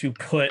to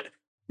put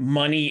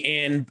money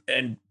in,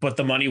 but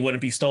the money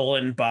wouldn't be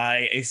stolen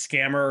by a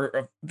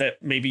scammer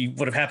that maybe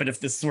would have happened if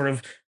this sort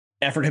of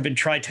effort had been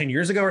tried 10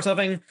 years ago or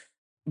something.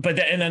 But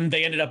and then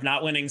they ended up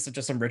not winning, so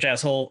just some rich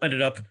asshole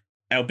ended up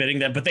outbidding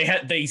them. But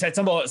they said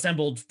somehow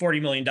assembled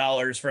 $40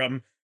 million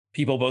from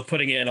people both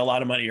putting in a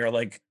lot of money, or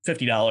like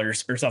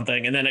 $50 or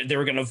something, and then they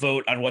were going to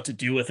vote on what to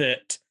do with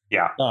it.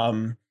 Yeah.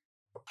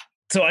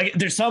 So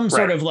there's some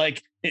sort of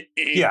like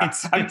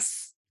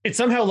it's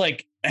somehow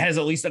like has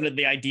at least under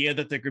the idea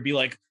that there could be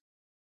like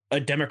a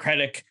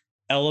democratic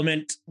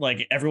element,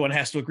 like everyone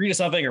has to agree to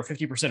something, or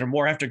 50% or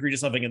more have to agree to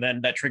something, and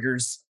then that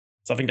triggers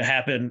something to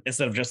happen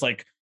instead of just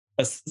like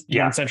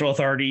one central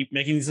authority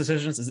making these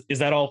decisions. Is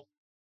that all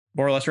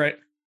more or less right?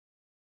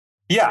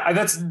 Yeah,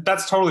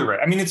 that's totally right.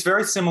 I mean, it's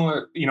very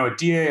similar, a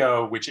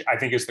DAO, which I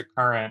think is the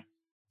current.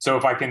 So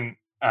if I can,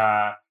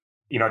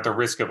 at the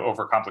risk of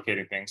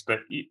overcomplicating things, but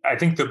I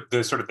think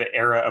the sort of the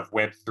era of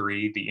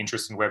Web3, the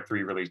interest in Web3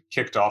 really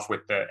kicked off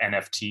with the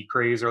NFT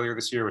craze earlier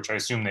this year, which I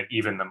assume that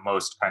even the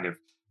most kind of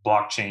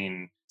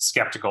blockchain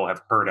skeptical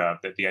have heard of,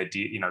 that the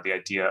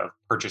idea of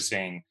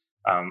purchasing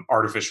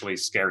artificially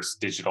scarce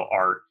digital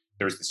art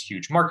there was this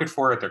huge market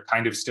for it. There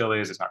kind of still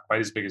is. It's not quite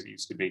as big as it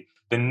used to be.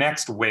 The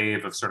next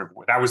wave of sort of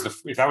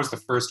if that was the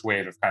first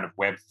wave of kind of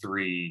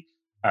Web3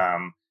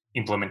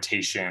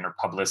 implementation or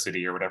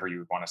publicity or whatever you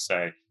would want to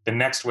say. The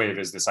next wave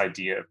is this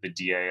idea of the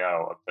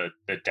DAO, of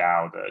the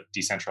DAO, the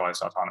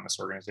Decentralized Autonomous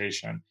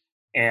Organization.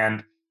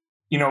 And,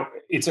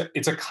 it's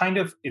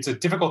a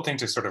difficult thing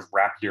to sort of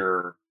wrap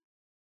your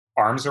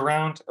arms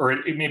around, or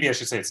maybe I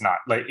should say it's not.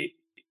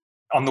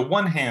 On the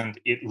one hand,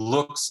 it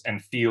looks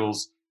and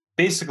feels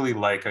basically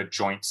like a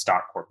joint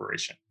stock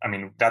corporation. I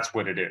mean, that's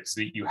what it is.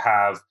 You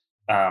have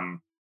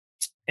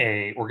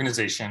a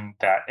organization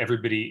that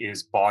everybody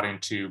is bought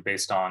into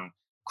based on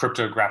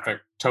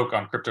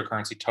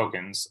cryptocurrency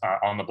tokens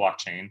on the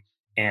blockchain,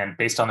 and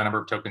based on the number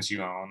of tokens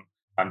you own,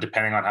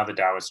 depending on how the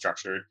DAO is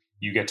structured,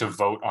 you get to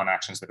vote on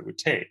actions that it would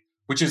take,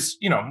 which is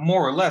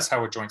more or less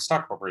how a joint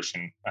stock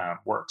corporation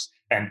works.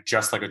 And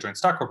just like a joint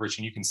stock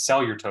corporation, you can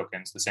sell your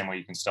tokens the same way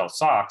you can sell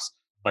stocks,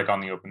 like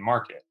on the open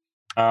market.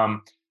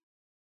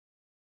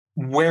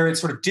 Where it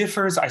sort of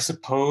differs, I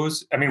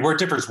suppose, where it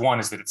differs,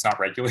 one, is that it's not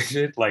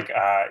regulated.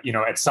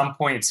 At some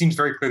point, it seems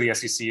very clear the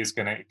SEC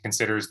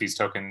considers these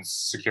tokens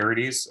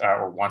securities,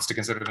 or wants to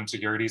consider them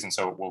securities, and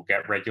so it will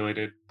get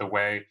regulated the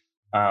way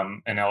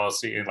an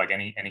LLC, like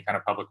any kind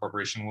of public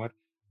corporation would.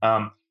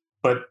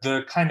 But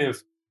the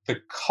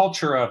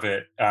culture of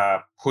it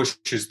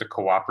pushes the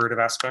cooperative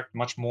aspect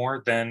much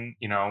more than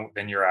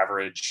your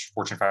average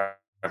Fortune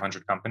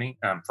 500 company,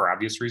 for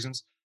obvious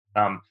reasons.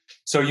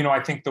 So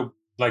I think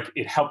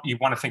you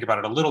want to think about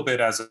it a little bit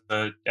as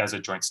a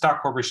joint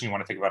stock corporation. You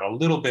want to think about it a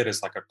little bit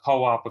as like a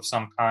co-op of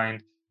some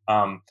kind.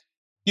 And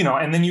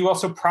then you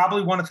also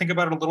probably want to think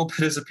about it a little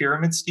bit as a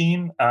pyramid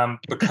scheme,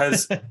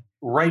 because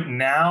right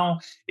now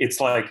it's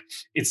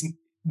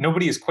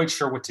nobody is quite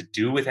sure what to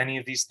do with any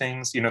of these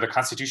things. The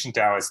Constitution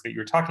DAO that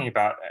you're talking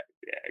about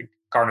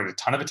garnered a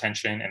ton of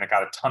attention and it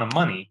got a ton of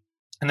money,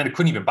 and then it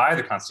couldn't even buy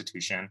the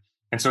Constitution.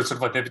 And so it's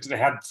sort of like they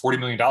had $40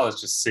 million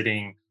just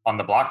sitting on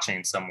the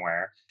blockchain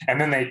somewhere.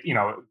 And then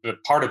the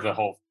part of the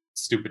whole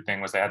stupid thing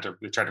was they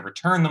tried to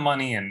return the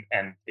money, and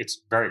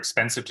it's very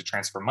expensive to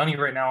transfer money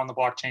right now on the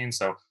blockchain.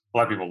 So a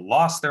lot of people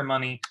lost their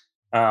money.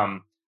 I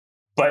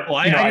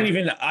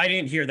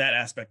didn't hear that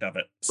aspect of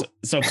it.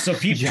 So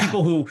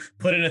people who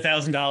put in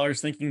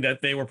 $1,000 thinking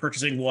that they were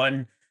purchasing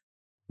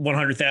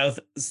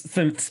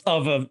 1/100,000th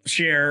of a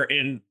share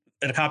in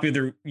a copy of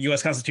the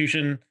U.S.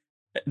 Constitution,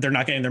 they're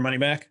not getting their money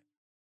back.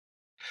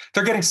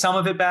 They're getting some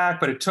of it back,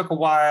 but it took a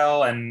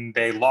while and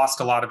they lost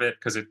a lot of it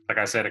because like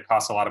I said, it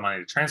costs a lot of money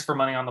to transfer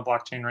money on the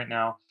blockchain right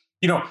now.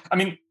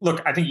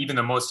 Look, I think even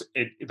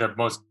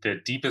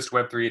the deepest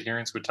Web3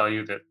 adherents would tell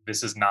you that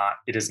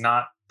it is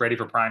not ready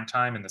for prime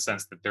time, in the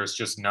sense that there's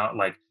just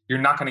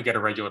you're not going to get a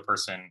regular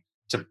person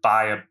to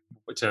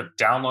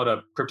download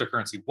a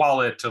cryptocurrency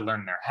wallet, to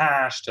learn their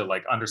hash, to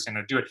understand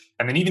how to do it.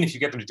 And then even if you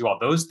get them to do all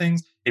those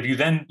things, if you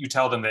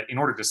tell them that in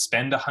order to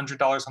spend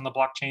 $100 on the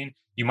blockchain,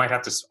 you might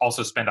have to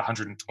also spend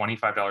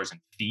 $125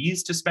 in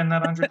fees to spend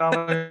that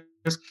 $100.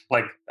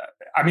 I've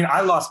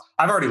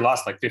already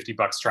lost like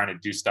 $50 trying to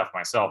do stuff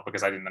myself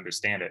because I didn't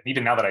understand it. And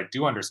even now that I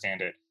do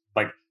understand it,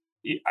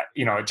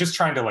 just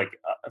trying to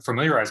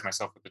familiarize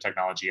myself with the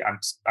technology, I'm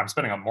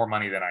spending on more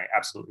money than I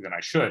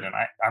should. And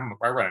I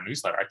run a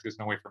newsletter. There's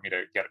no way for me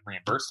to get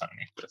reimbursed on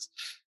any of this.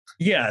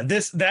 Yeah,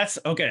 that's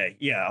okay.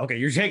 Yeah, okay.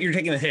 You're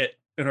taking the hit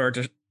in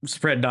order to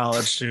spread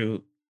knowledge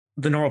to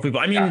the normal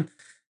people.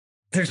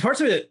 There's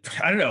parts of it,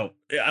 I don't know.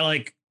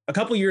 A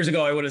couple of years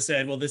ago, I would have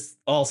said, well, this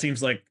all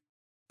seems like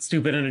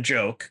stupid and a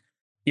joke,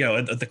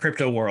 the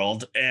crypto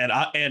world. And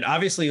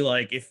obviously,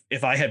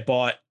 if I had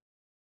bought,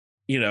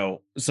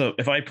 so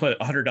if I put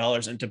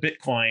 $100 into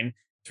Bitcoin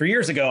 3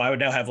 years ago, I would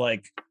now have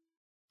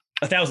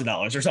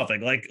 $1,000 or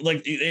something.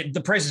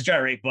 The prices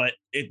gyrate, but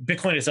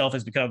Bitcoin itself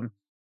has become,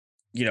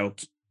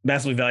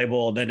 massively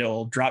valuable. And then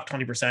it'll drop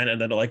 20%, and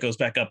then it goes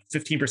back up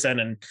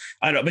 15%. And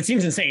I don't know, it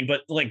seems insane,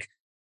 but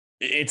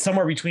it's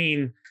somewhere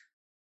between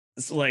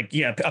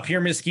a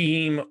pyramid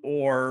scheme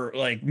or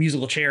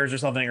musical chairs or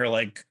something, or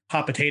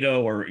hot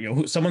potato, or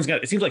it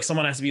seems like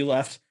someone has to be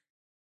left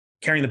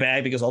carrying the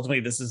bag, because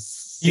ultimately this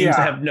seems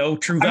to have no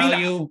true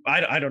value.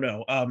 I don't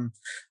know.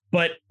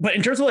 But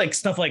in terms of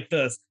stuff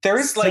there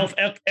is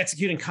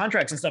self-executing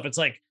contracts and stuff, it's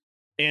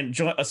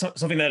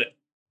something that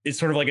is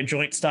sort of like a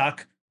joint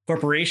stock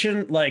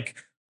corporation.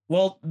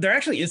 There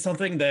actually is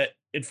something that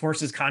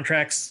enforces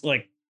contracts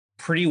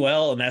pretty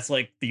well, and that's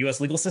the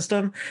U.S. legal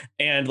system.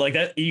 And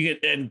that you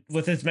get, and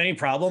with as many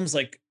problems,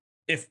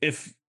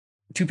 if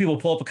two people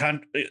pull up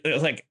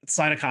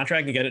sign a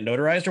contract and get it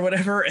notarized or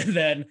whatever, and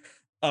then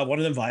one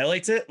of them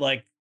violates it,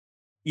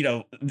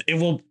 it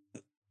will,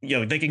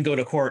 they can go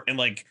to court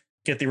and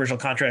get the original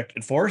contract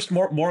enforced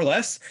more or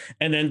less.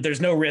 And then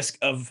there's no risk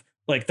of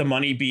the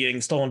money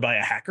being stolen by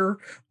a hacker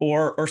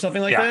or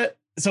something like that.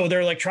 So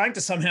they're trying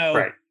to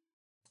somehow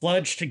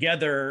sludge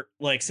together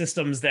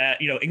systems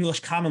that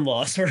English common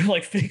law sort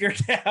of figured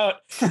out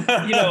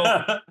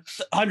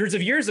hundreds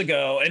of years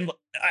ago, and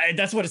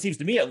that's what it seems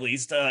to me, at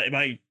least. Am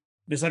I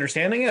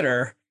misunderstanding it,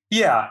 or?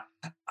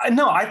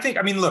 No, I think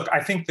that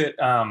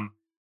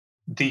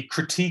the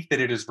critique that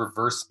it is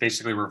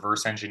basically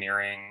reverse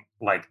engineering,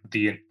 like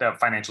the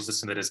financial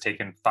system that has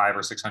taken 500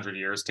 or 600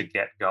 years to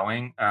get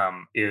going,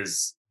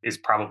 is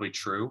probably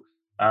true.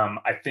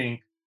 I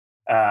think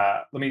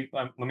let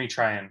me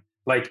try and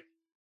like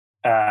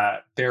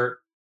there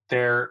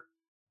there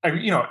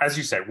as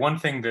you say, one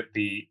thing that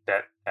the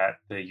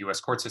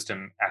U.S. court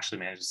system actually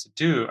manages to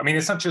do. I mean,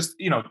 it's not just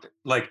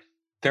like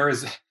there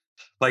is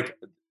like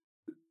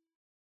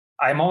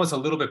I'm always a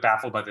little bit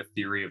baffled by the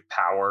theory of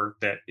power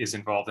that is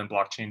involved in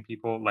blockchain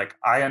people. Like,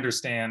 I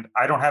understand,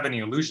 I don't have any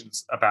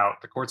illusions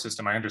about the court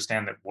system. I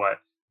understand that what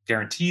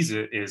guarantees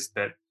it is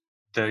that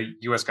the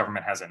US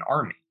government has an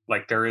army.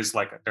 Like, there is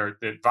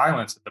the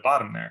violence at the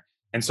bottom there.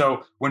 And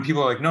so when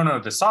people are like, no,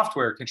 the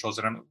software controls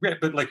it,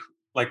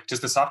 but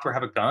does the software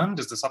have a gun?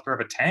 Does the software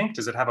have a tank?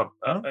 Does it have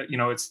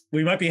it's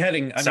we might be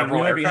heading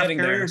several aircraft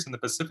carriers in the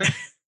Pacific?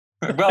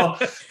 Well,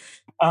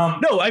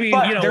 no, I mean,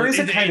 there is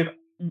a kind of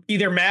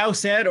either Mao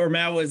said or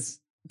Mao was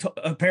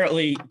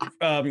apparently,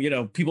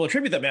 people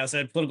attribute that Mao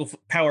said political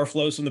power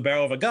flows from the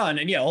barrel of a gun.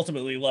 And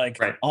ultimately,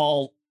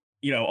 all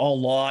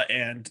law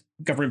and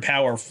government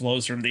power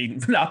flows from the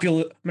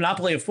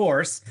monopoly of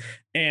force,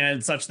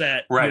 and such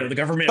that the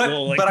government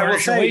will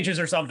garnish your wages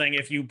or something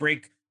if you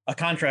break a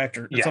contract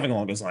or something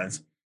along those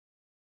lines.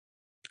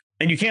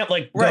 And you can't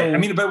right. I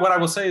mean, but what I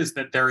will say is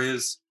that there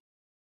is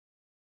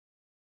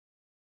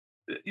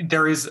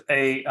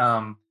a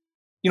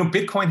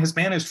Bitcoin has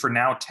managed for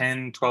now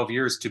 10, 12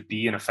 years to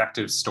be an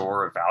effective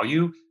store of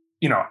value.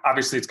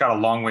 Obviously it's got a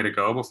long way to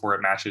go before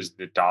it matches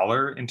the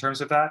dollar in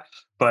terms of that.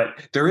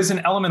 But there is an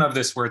element of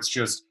this where it's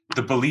just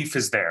the belief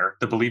is there,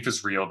 the belief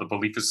is real, the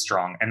belief is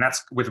strong. And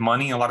that's with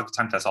money, a lot of the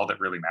time, that's all that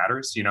really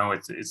matters.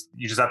 It's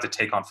you just have to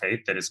take on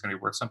faith that it's going to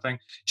be worth something.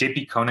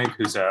 JP Koenig,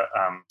 who's a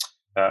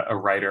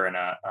writer and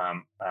a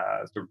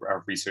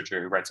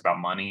researcher who writes about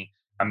money,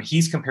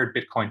 he's compared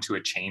Bitcoin to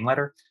a chain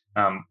letter.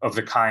 Of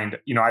the kind,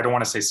 I don't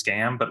want to say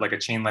scam, but like a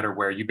chain letter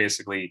where you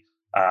basically,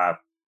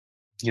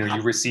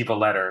 you receive a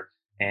letter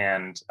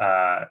and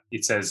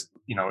it says,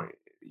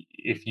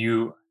 if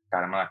you,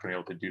 God, I'm not going to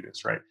be able to do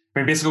this, right? I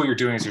mean, basically what you're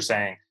doing is you're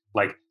saying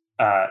like,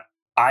 I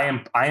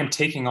am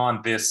taking on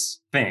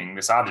this thing,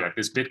 this object,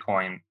 this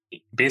Bitcoin,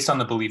 based on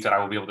the belief that I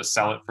will be able to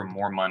sell it for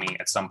more money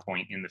at some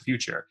point in the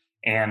future.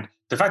 And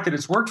the fact that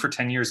it's worked for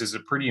 10 years is a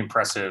pretty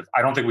impressive.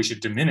 I don't think we should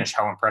diminish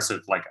how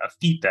impressive like a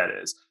feat that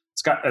is.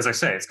 It's got, as I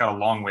say, it's got a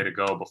long way to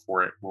go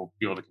before it will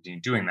be able to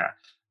continue doing that.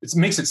 It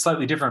makes it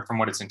slightly different from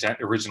what its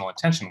original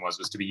intention was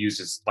to be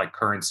used as like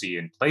currency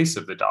in place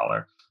of the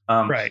dollar.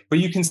 Right. But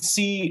you can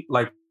see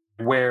like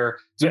where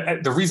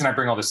the reason I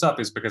bring all this up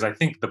is because I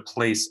think the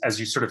place, as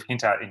you sort of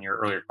hint at in your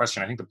earlier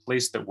question, I think the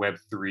place that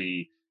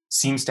Web3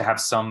 seems to have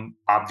some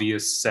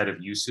obvious set of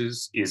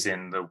uses is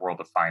in the world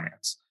of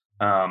finance.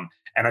 And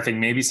I think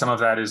maybe some of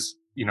that is,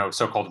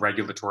 so-called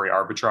regulatory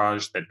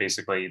arbitrage, that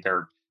basically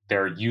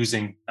they're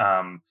using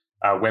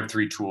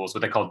Web3 tools,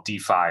 what they call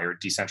DeFi or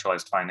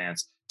decentralized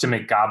finance, to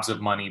make gobs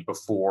of money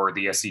before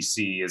the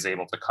SEC is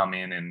able to come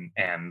in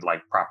and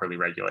like properly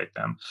regulate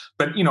them.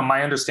 But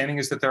my understanding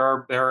is that there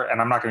are, and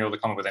I'm not going to be able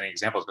to come up with any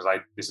examples because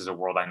this is a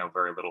world I know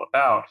very little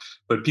about.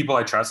 But people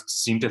I trust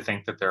seem to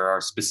think that there are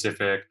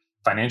specific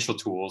financial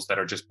tools that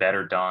are just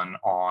better done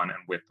on and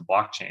with the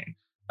blockchain.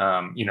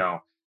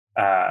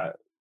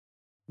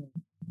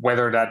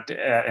 Whether that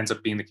ends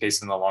up being the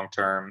case in the long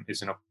term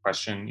is an open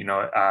question.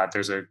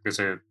 There's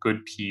a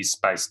good piece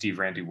by Steve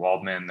Randy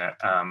Waldman that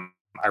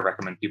I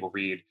recommend people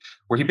read,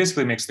 where he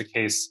basically makes the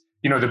case.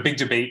 The big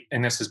debate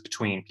in this is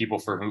between people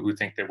who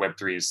think that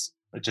Web3 is,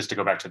 just to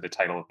go back to the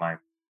title of my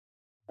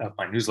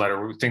newsletter,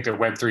 who think that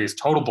Web3 is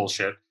total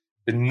bullshit,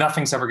 that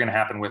nothing's ever going to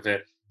happen with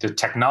it, the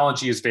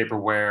technology is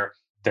vaporware,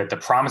 that the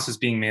promises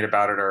being made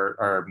about it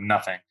are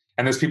nothing.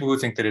 And there's people who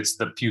think that it's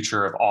the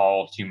future of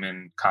all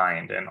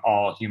humankind and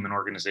all human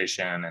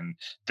organization, and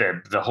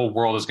the whole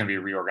world is going to be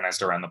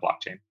reorganized around the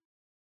blockchain.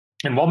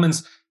 And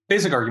Waldman's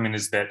basic argument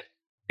is that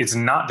it's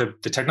not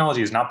the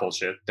technology is not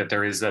bullshit, that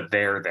there is a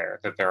there,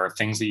 that there are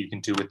things that you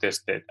can do with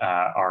this that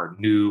are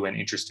new and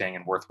interesting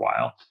and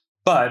worthwhile,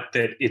 but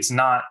that it's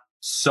not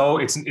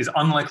it's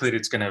unlikely that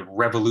it's going to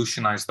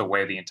revolutionize the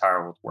way the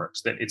entire world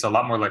works. That it's a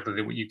lot more likely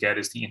that what you get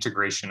is the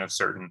integration of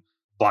certain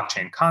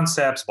blockchain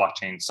concepts,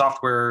 blockchain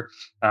software,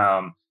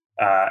 and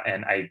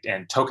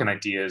token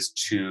ideas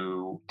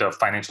to the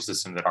financial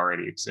system that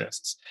already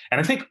exists.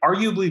 And I think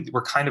arguably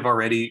we're kind of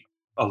already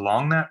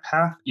along that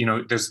path.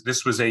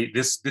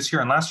 This year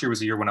and last year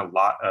was a year when a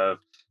lot of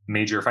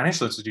major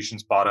financial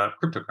institutions bought up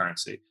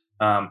cryptocurrency.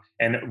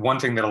 And one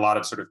thing that a lot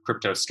of sort of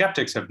crypto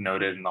skeptics have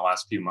noted in the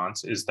last few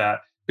months is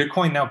that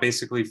Bitcoin now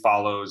basically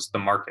follows the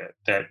market,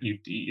 that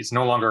it's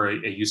no longer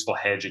a useful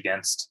hedge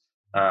against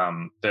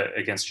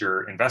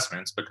your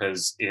investments,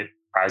 because it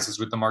rises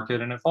with the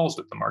market and it falls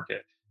with the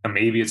market. And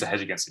maybe it's a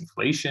hedge against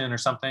inflation or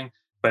something.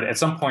 But at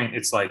some point,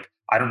 it's like,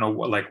 I don't know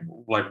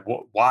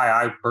why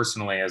I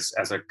personally, as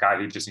a guy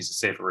who just needs to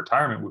save for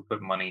retirement, would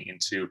put money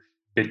into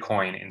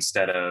Bitcoin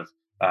instead of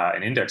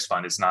an index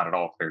fund. It's not at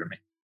all clear to me.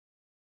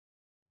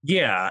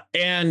 Yeah.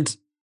 And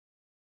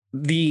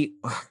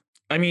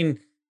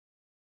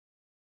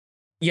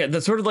yeah,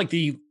 that's sort of like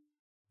the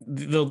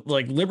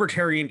like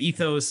libertarian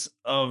ethos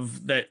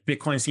of that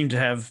Bitcoin seemed to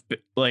have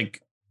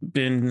like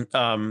been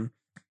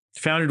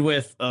founded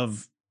with,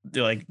 of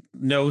like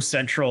no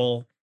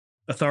central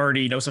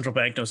authority, no central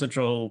bank, no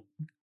central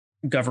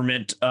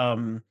government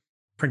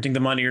printing the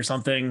money or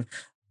something.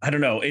 I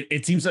don't know.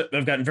 It seems that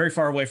I've gotten very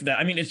far away from that.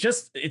 I mean, it's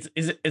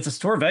a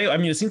store of value. I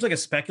mean, it seems like a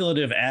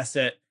speculative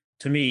asset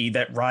to me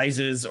that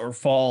rises or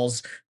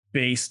falls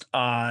based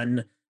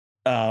on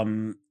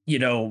you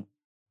know,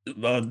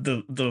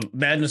 the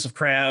madness of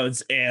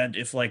crowds, and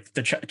if like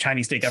the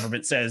Chinese state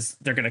government says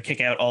they're going to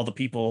kick out all the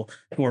people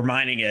who are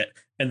mining it,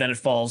 and then it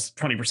falls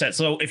 20%.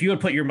 So if you would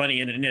put your money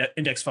in an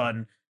index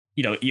fund,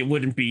 you know, it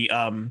wouldn't be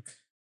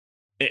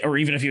or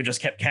even if you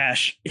just kept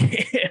cash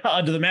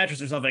under the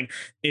mattress or something,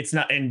 it's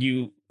not, and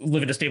you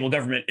live in a stable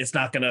government, it's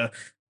not going to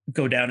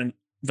go down in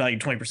value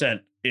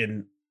 20%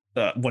 in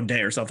one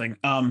day or something.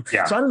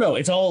 Yeah. So I don't know.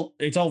 It's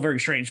all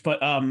very strange. But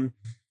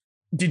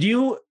did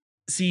you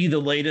see the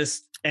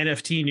latest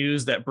NFT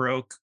news that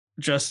broke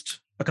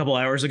just a couple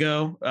hours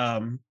ago,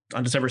 on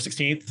December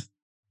 16th,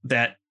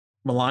 that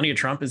Melania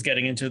Trump is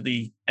getting into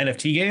the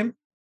NFT game?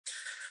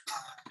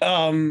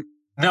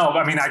 No,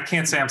 I mean, I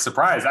can't say I'm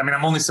surprised. I mean,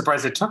 I'm only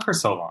surprised it took her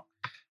so long.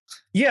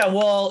 Yeah,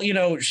 well, you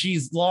know,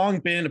 she's long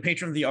been a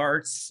patron of the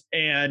arts,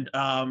 and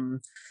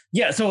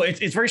yeah, so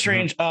it's very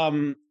strange.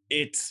 Mm-hmm.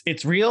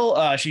 It's real.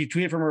 She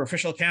tweeted from her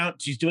official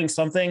account. She's doing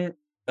something,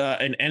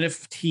 an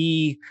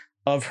NFT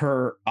of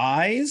her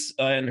eyes,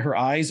 and her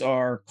eyes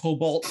are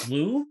cobalt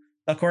blue,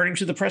 according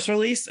to the press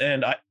release,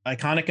 and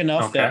iconic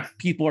enough that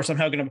people are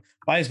somehow going to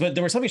buy this. But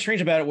there was something strange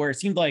about it, where it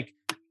seemed like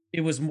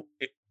it was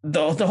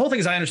the whole thing,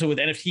 as I understood with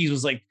NFTs,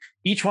 was like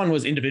each one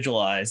was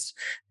individualized,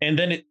 and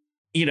then it,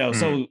 you know,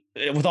 so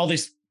with all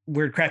this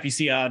weird crap you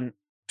see on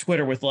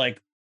Twitter with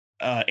like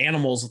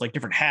animals with like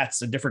different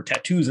hats and different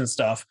tattoos and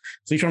stuff,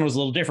 so each one was a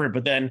little different.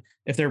 But then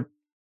if they're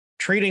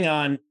trading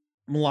on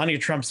Melania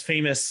Trump's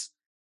famous,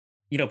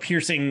 you know,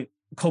 piercing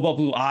cobalt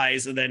blue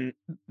eyes, and then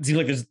it seems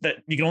like there's that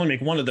you can only make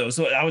one of those.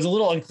 So I was a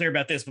little unclear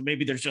about this, but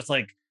maybe there's just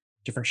like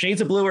different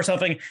shades of blue or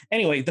something.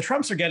 Anyway, the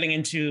Trumps are getting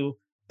into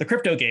the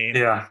crypto game.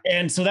 Yeah.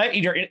 And so that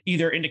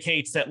either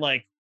indicates that,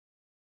 like,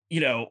 you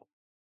know,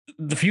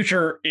 the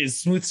future is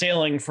smooth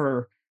sailing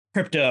for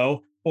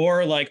crypto,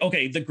 or like,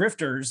 okay, the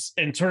grifters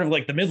and sort of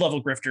like the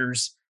mid-level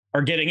grifters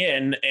are getting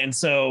in. And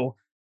so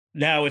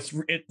now it's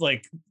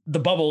like the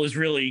bubble is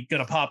really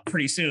going to pop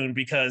pretty soon,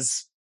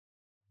 because,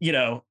 you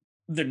know,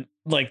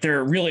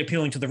 they're really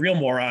appealing to the real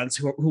morons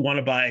who want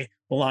to buy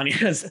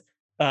Melania's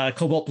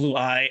cobalt blue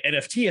eye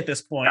NFT at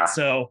this point. Yeah.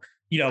 So,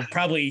 you know,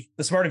 probably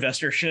the smart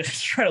investor should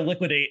try to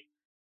liquidate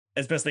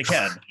as best they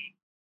can.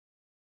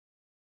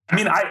 I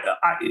mean, I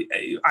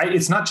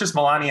it's not just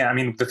Melania. I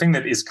mean, the thing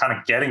that is kind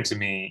of getting to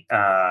me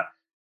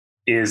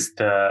is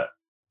the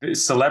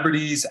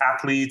celebrities,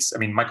 athletes. I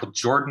mean, Michael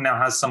Jordan now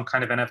has some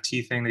kind of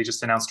NFT thing they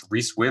just announced.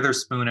 Reese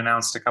Witherspoon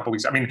announced a couple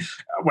weeks. I mean,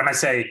 when I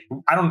say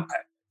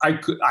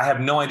I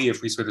have no idea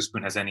if Reese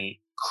Witherspoon has any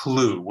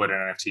clue what an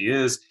NFT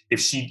is, if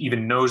she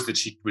even knows that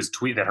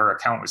that her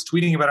account was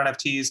tweeting about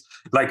NFTs.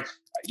 Like,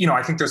 you know,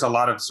 I think there's a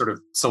lot of sort of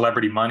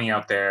celebrity money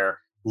out there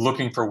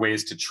looking for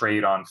ways to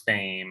trade on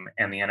fame,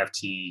 and the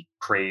NFT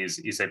craze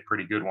is a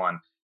pretty good one.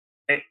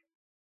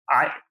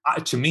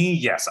 To me,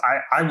 yes,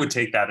 I would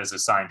take that as a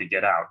sign to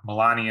get out.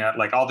 Melania,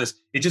 like all this,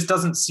 it just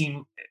doesn't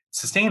seem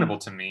sustainable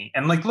to me.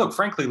 And like, look,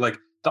 frankly, like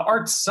the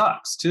art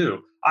sucks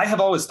too. I have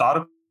always thought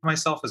of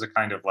myself as a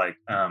kind of like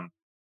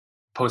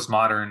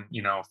postmodern,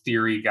 you know,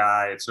 theory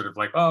guy. It's sort of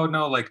like, oh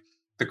no, like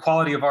the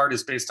quality of art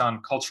is based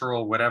on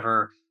cultural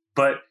whatever.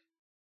 But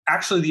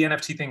actually, the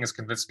NFT thing has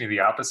convinced me the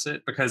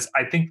opposite, because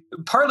I think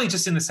partly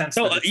just in the sense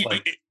that it's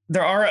like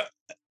there are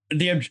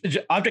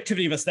the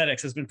objectivity of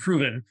aesthetics has been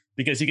proven,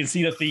 because you can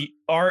see that the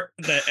art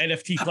that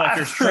NFT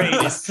collectors trade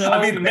is so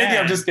I mean, maybe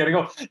bad. I'm just getting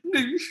old.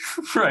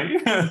 Right.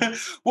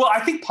 Well, I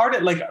think part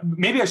of, like,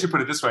 maybe I should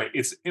put it this way.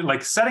 It's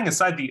like, setting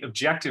aside the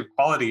objective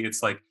quality,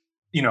 it's like,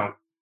 you know,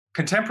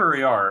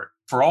 contemporary art,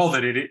 for all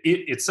that it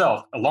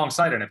itself,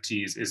 alongside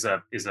NFTs, is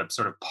a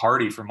sort of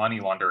party for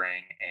money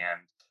laundering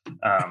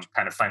and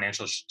kind of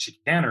financial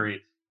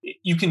chicanery.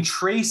 You can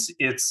trace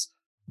its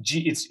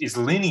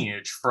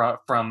lineage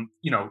from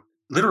you know,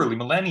 literally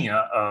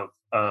millennia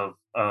of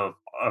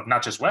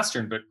not just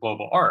Western but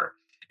global art.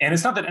 And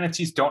it's not that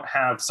NFTs don't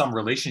have some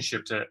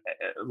relationship to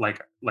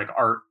like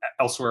art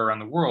elsewhere around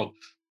the world,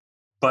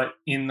 but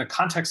in the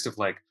context of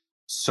like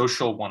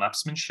social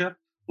one-upsmanship,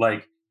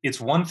 like it's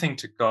one thing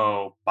to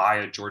go buy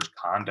a George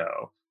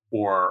Condo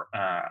or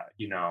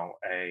you know,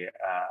 a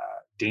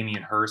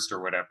Damien Hirst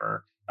or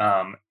whatever,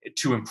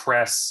 to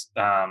impress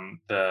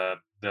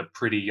the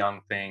pretty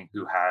young thing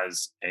who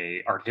has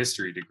a art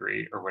history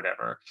degree or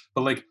whatever.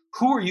 But like,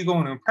 who are you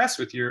going to impress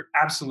with your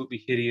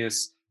absolutely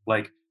hideous,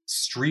 like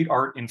street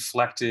art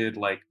inflected,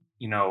 like,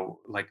 you know,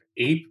 like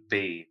ape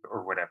babe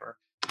or whatever?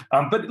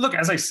 But look,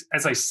 as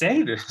I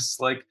say this,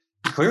 like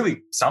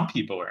clearly some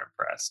people are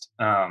impressed.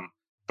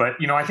 But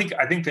you know, I think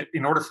that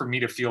in order for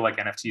me to feel like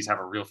NFTs have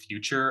a real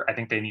future, I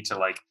think they need to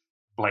like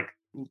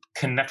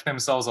connect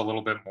themselves a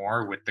little bit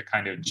more with the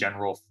kind of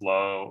general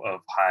flow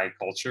of high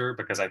culture,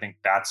 because I think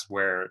that's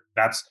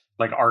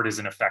like art is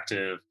an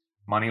effective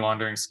money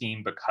laundering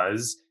scheme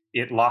because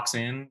it locks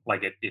in,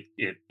 like it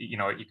you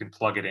know, you can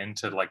plug it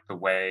into like the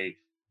way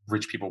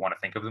rich people want to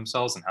think of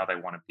themselves and how they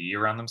want to be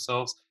around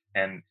themselves.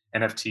 And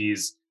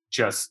NFTs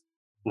just,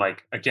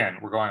 like, again,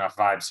 we're going off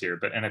vibes here,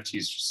 but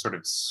NFTs just sort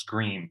of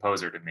scream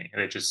poser to me.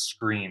 They just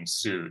scream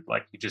sued.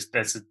 Like,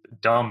 that's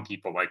dumb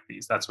people like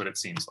these. That's what it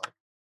seems like.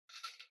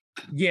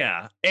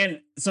 Yeah.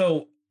 And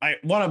so I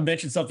want to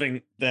mention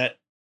something that,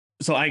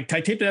 so I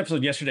taped an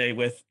episode yesterday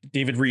with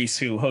David Reese,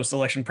 who hosts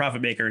Election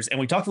Profit Makers, and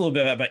we talked a little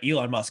bit about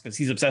Elon Musk because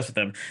he's obsessed with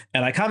him.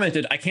 And I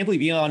commented, I can't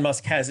believe Elon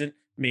Musk hasn't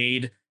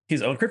made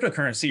his own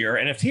cryptocurrency or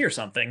NFT or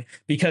something,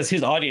 because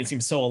his audience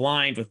seems so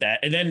aligned with that.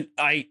 And then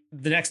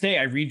the next day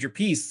I read your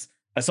piece.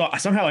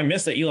 Somehow I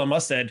missed that Elon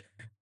Musk said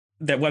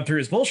that Web3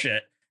 is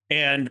bullshit.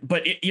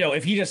 But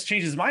if he just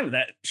changes his mind with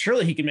that,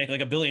 surely he can make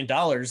like $1 billion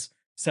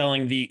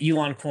selling the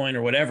Elon coin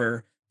or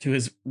whatever to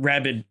his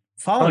rabid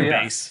following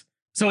base.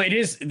 So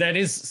that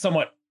is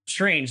somewhat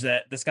strange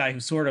that this guy who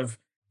sort of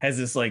has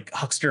this like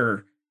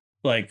huckster,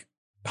 like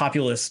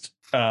populist,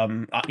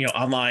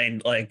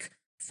 online, like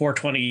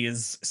 420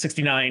 is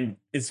 69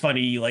 is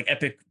funny, like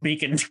epic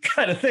bacon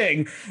kind of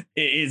thing,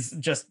 is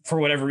just for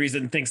whatever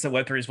reason thinks that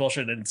Web3 is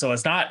bullshit, and so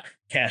it's not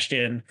cashed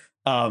in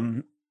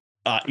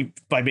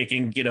by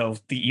making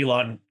the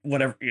Elon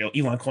whatever,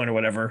 Elon coin or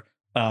whatever.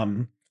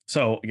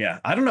 So yeah,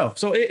 I don't know.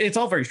 So it's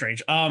all very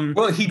strange.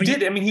 Well, he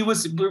did. I mean, he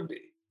was.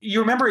 You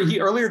remember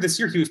earlier this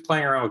year he was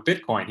playing around with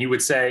Bitcoin. He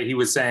was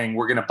saying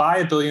we're going to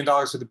buy $1 billion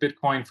worth of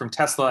Bitcoin from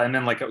Tesla, and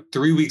then like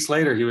 3 weeks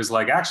later he was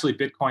like, actually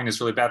Bitcoin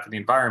is really bad for the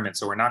environment,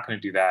 so we're not going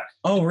to do that.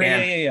 Oh,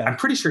 right. Yeah. I'm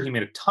pretty sure he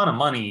made a ton of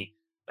money,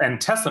 and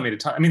Tesla made a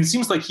ton. I mean, it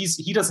seems like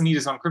he doesn't need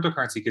his own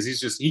cryptocurrency because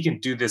he can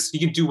do this. He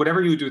can do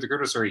whatever he would do with the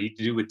cryptocurrency he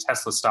can do with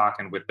Tesla stock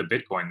and with the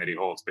Bitcoin that he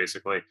holds,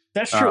 basically.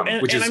 That's true.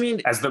 Which is, I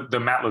mean, as the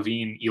Matt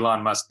Levine,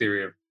 Elon Musk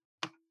theory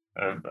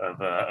of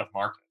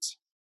markets.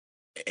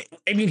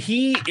 I mean,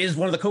 he is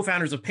one of the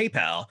co-founders of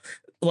PayPal.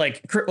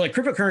 Like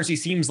cryptocurrency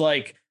seems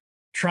like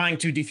trying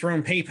to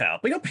dethrone PayPal,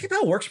 but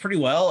PayPal works pretty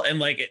well, and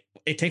like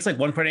it takes like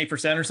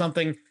 1.8% or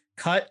something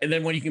cut, and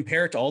then when you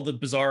compare it to all the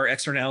bizarre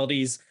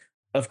externalities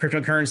of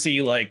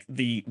cryptocurrency, like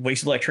the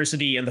waste of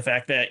electricity and the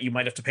fact that you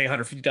might have to pay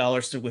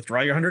 $150 to withdraw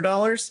your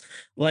 $100,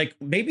 like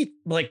maybe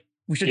like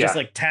we should just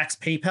like tax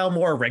PayPal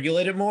more,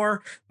 regulate it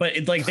more. But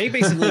they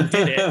basically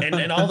did it,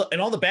 and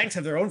all the banks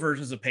have their own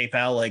versions of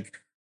PayPal, like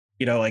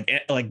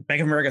like Bank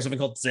of America has something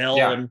called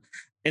Zelle,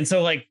 and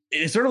so like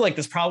it's sort of like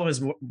this problem has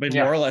been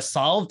more or less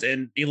solved,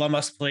 and Elon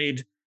Musk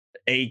played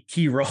a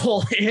key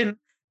role in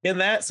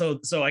that. So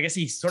I guess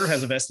he sort of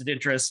has a vested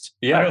interest.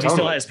 I don't know if he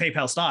still has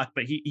PayPal stock,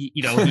 but he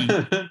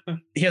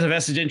he has a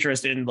vested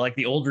interest in like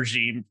the old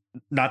regime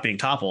not being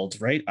toppled,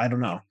 right? I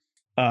don't know.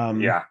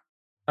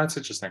 That's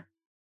interesting.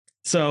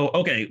 So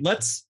okay,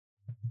 let's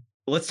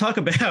talk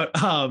about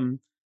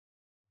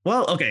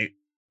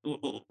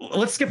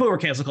let's skip over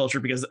cancel culture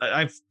because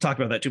I've talked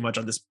about that too much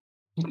on this.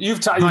 You've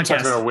talked about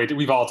it way too.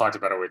 We've all talked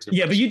about it way too.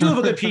 Yeah, but you do have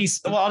a good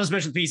piece. Well, I'll just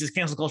mention the piece is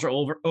cancel culture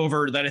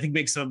over that I think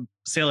makes some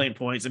salient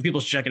points and people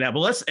should check it out. But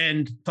let's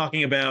end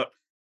talking about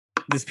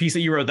this piece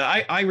that you wrote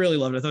that I really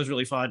loved. I thought it was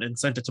really fun and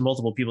sent it to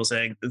multiple people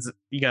saying,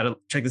 you got to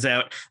check this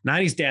out.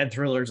 90s dad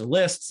thrillers, a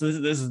list. So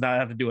this does not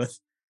have to do with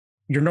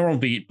your normal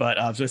beat,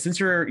 but so since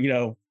you're in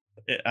the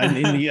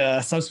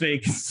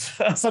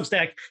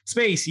Substack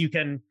space, you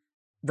can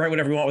write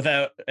whatever you want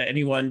without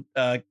anyone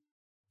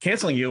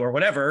canceling you or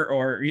whatever,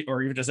 or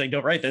even just saying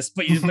don't write this.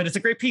 But it's a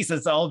great piece.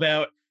 It's all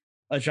about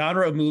a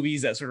genre of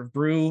movies that sort of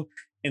grew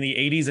in the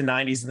 80s and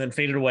 90s and then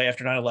faded away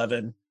after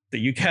 9/11 that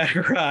you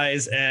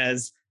categorize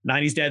as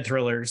 90s dad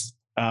thrillers.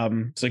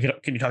 So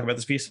can you talk about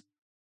this piece?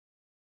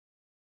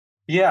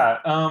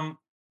 Yeah.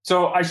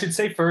 So I should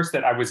say first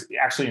that I was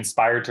actually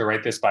inspired to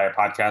write this by a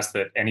podcast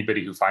that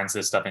anybody who finds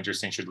this stuff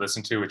interesting should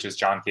listen to, which is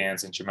John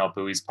Gann's and Jamel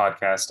Bouie's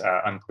podcast,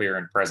 Unclear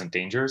and Present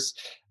Dangers.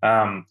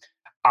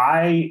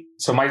 I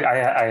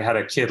had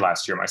a kid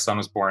last year. My son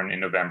was born in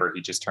November.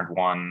 He just turned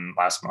 1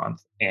 last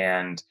month.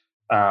 And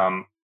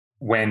after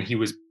he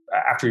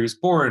was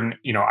born,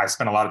 I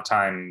spent a lot of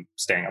time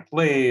staying up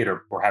late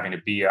or having to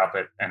be up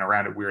and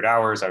around at weird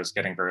hours. I was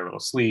getting very little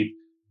sleep.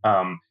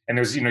 And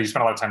there's, you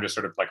spend a lot of time just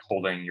sort of like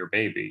holding your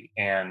baby,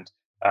 and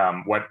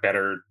what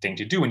better thing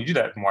to do when you do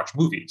that than watch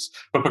movies?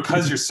 But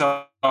because you're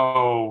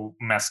so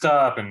messed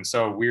up and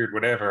so weird,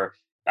 whatever,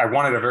 I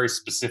wanted a very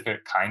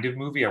specific kind of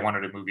movie. I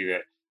wanted a movie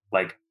that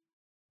like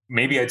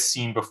maybe I'd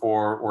seen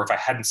before, or if I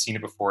hadn't seen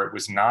it before, it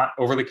was not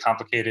overly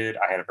complicated.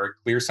 I had a very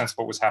clear sense of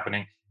what was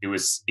happening. It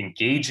was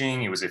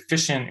engaging. It was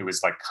efficient. It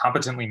was like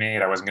competently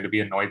made. I wasn't going to be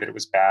annoyed that it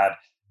was bad.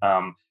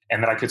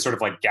 And that I could sort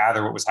of like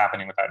gather what was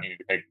happening without needing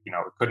to pay, it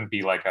couldn't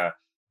be like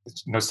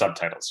no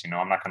subtitles,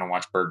 I'm not going to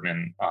watch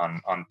Bergman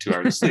on 2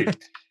 hours of sleep.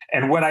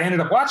 And what I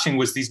ended up watching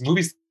was these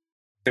movies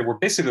that were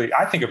basically,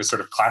 I think of as sort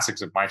of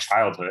classics of my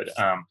childhood,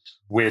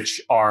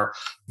 which are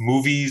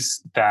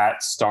movies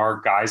that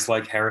star guys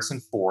like Harrison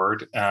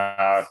Ford,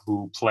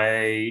 who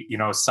play,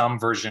 some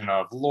version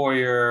of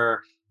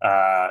lawyer,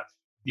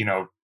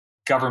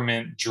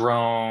 government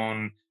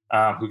drone,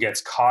 who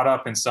gets caught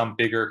up in some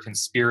bigger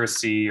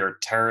conspiracy or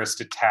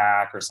terrorist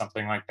attack or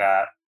something like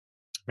that,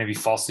 maybe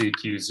falsely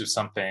accused of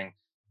something.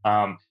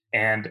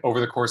 And over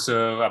the course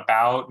of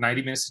about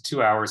 90 minutes to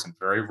 2 hours, and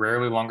very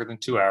rarely longer than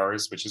 2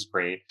 hours, which is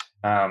great,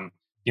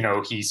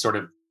 he sort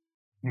of,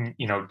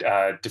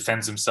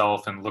 defends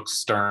himself and looks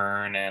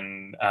stern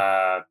and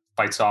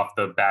fights off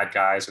the bad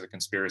guys or the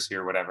conspiracy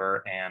or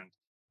whatever,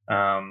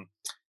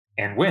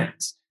 and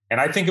wins.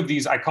 And I think of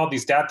these, I call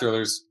these dad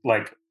thrillers,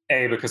 like,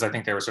 because I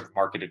think they were sort of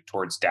marketed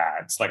towards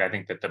dads. Like, I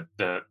think that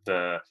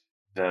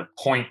the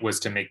point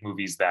was to make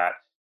movies that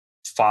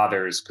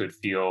fathers could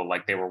feel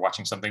like they were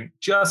watching something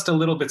just a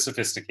little bit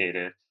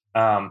sophisticated,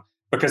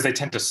 because they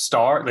tend to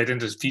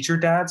feature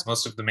dads.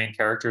 Most of the main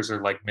characters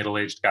are like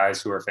middle-aged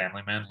guys who are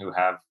family men who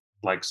have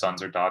like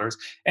sons or daughters.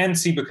 And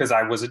see, because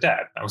I was a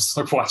dad, I was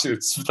like watching,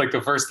 it's like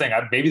the first thing,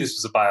 maybe this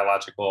was a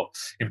biological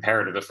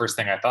imperative. The first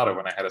thing I thought of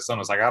when I had a son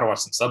was like, I gotta watch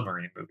some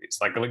submarine movies.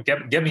 Like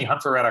get me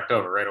Hunt for Red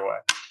October right away.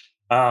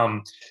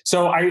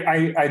 So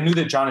I knew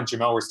that John and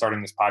Jamel were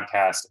starting this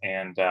podcast,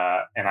 and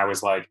I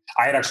was like,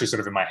 I had actually sort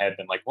of in my head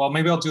been like, well,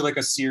 maybe I'll do like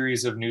a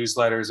series of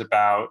newsletters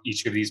about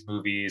each of these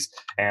movies.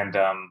 And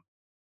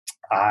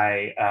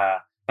I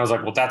was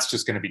like, well, that's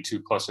just going to be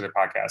too close to the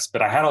podcast.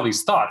 But I had all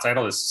these thoughts. I had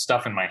all this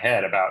stuff in my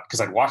head about,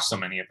 because I'd watched so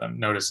many of them,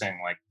 noticing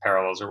like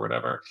parallels or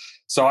whatever.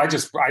 So I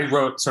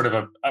wrote sort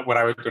of what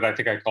I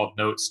think I called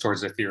notes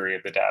towards the theory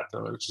of the dad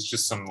thriller, which is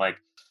just some like,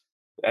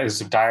 there's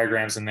some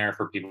diagrams in there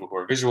for people who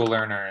are visual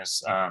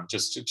learners,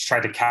 just to try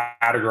to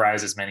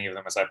categorize as many of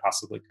them as I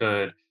possibly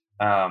could.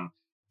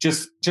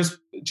 Just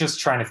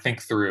trying to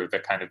think through the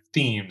kind of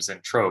themes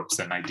and tropes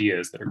and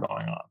ideas that are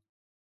going on.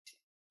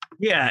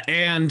 Yeah.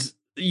 And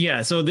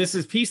so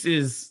this piece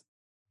is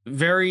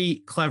very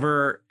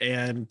clever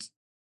and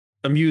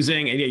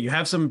amusing. And you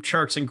have some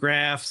charts and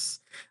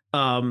graphs.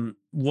 One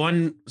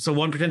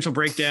potential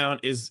breakdown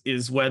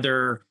is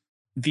whether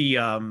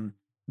the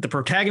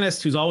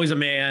protagonist, who's always a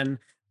man,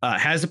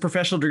 has a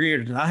professional degree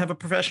or does not have a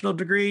professional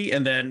degree,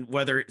 and then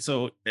whether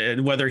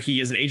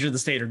he is an agent of the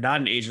state or not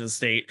an agent of the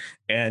state.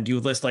 And you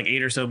would list like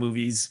 8 or so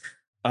movies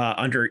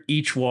under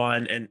each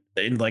one, and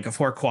in like a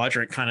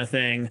 4-quadrant kind of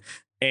thing.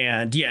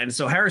 And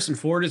so Harrison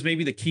Ford is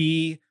maybe the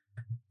key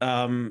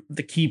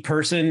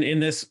person in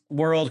this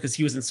world, because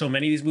he was in so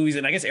many of these movies.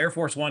 And I guess Air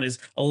Force One is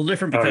a little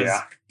different because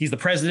he's the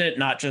president,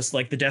 not just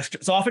like the desk.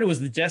 So often it was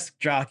the desk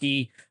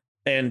jockey,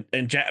 and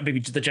maybe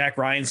the Jack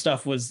Ryan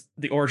stuff was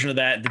the origin of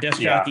that. The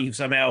desk jockey who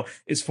somehow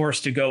is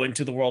forced to go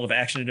into the world of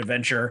action and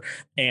adventure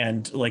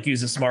and like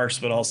use his smarts,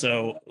 but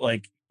also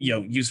like,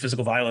 use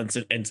physical violence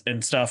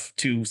and stuff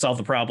to solve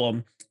the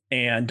problem.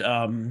 And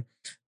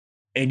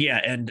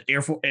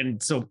Air Force,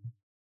 and so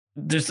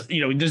there's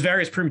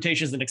various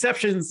permutations and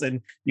exceptions,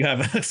 and you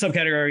have a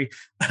subcategory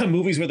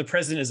movies where the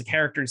president is a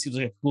character and seems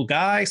like a cool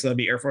guy, so that'd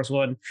be Air Force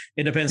One,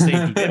 Independence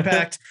Day, Deep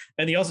Impact.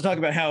 And they also talk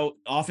about how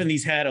often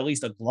these had at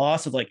least a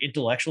gloss of like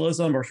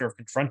intellectualism or sort of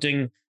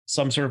confronting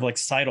some sort of like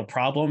societal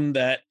problem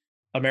that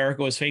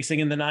America was facing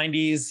in the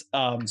 90s.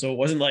 So it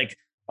wasn't like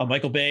a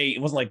Michael Bay,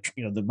 it wasn't like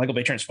the Michael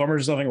Bay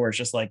Transformers or something where it's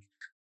just like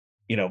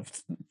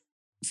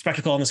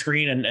spectacle on the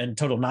screen and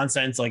total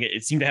nonsense. Like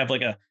it seemed to have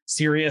like a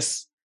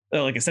serious,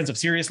 like a sense of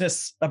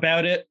seriousness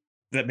about it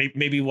that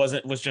maybe was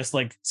just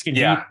like skin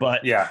deep,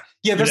 but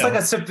there's like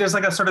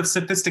a sort of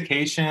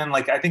sophistication.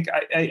 Like I think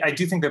I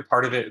do think that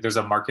part of it, there's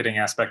a marketing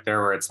aspect there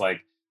where it's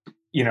like,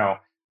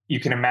 you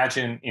can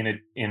imagine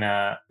it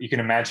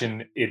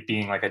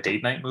being like a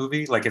date night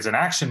movie, like it's an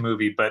action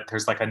movie, but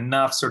there's like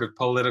enough sort of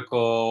political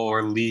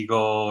or legal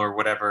or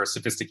whatever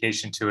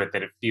sophistication to it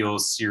that it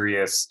feels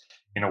serious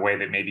in a way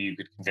that maybe you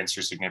could convince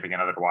your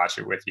significant other to watch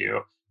it with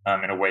you,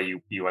 in a way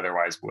you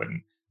otherwise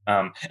wouldn't.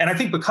 And I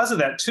think because of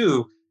that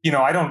too,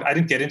 I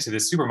didn't get into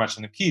this super much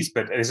in the piece,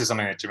 but this is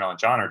something that Jamel and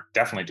John are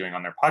definitely doing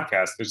on their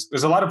podcast.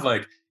 There's a lot of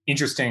like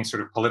interesting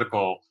sort of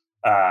political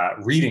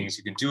readings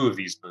you can do of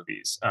these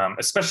movies,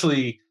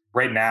 especially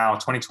right now,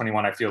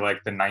 2021. I feel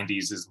like the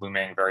 90s is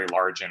looming very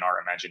large in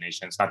our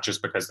imaginations, not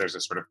just because there's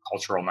a sort of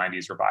cultural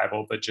 90s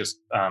revival, but just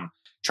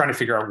trying to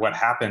figure out what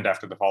happened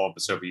after the fall of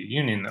the Soviet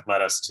Union that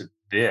led us to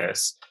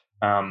this.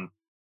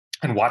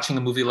 And watching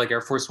a movie like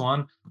Air Force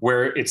One,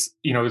 where it's,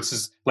 this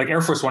is like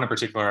Air Force One in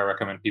particular, I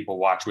recommend people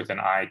watch with an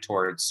eye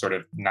towards sort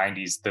of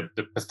 90s, the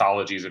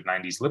pathologies of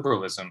 90s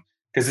liberalism,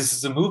 because this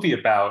is a movie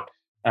about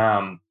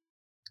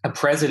a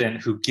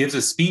president who gives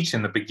a speech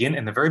in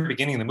the very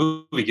beginning of the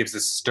movie, gives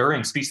this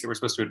stirring speech that we're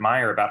supposed to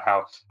admire about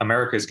how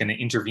America is going to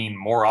intervene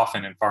more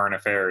often in foreign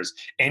affairs.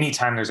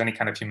 Anytime there's any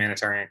kind of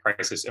humanitarian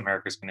crisis,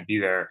 America is going to be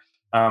there.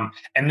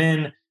 And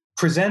then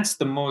presents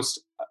the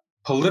most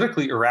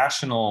politically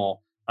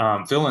irrational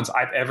villains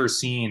I've ever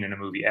seen in a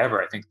movie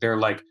ever. I think they're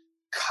like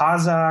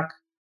Kazakh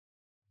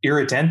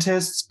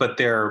irredentists, but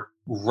they're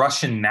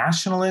Russian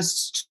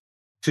nationalists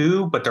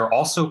too, but they're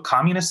also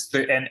communists.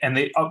 And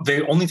they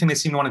the only thing they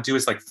seem to want to do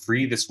is like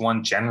free this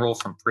one general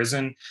from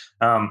prison.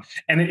 And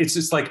it's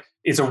just like,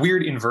 it's a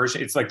weird inversion.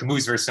 It's like the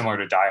movie's very similar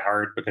to Die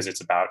Hard because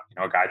it's about,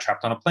 a guy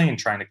trapped on a plane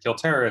trying to kill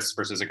terrorists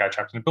versus a guy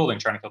trapped in a building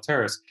trying to kill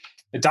terrorists.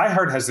 Die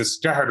Hard,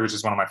 which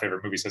is one of my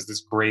favorite movies, has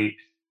this great,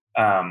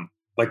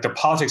 like the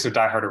politics of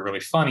Die Hard are really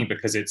funny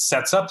because it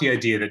sets up the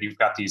idea that you've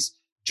got these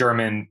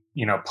German,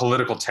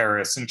 political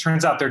terrorists, and it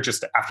turns out they're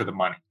just after the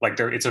money. Like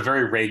it's a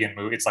very Reagan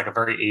movie. It's like a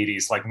very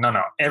 80s, like,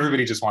 no,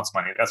 everybody just wants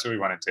money. That's what we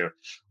want to do.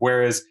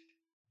 Whereas,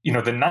 the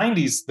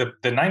 90s, the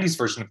 90s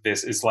version of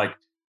this is like,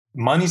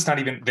 money's not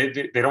even,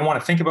 they don't want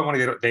to think about money.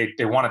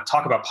 They want to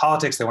talk about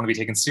politics. They want to be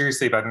taken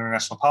seriously about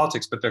international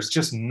politics, but there's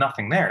just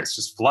nothing there. It's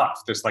just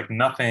fluff. There's like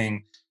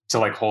nothing to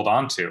like hold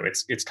on to.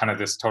 It's kind of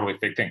this totally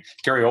fake thing.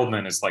 Gary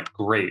Oldman is like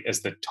great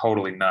as the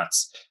totally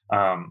nuts,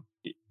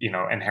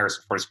 and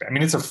Harrison Ford is great. I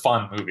mean, it's a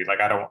fun movie. Like,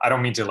 I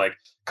don't mean to like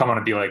come on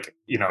and be like,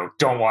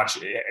 don't watch,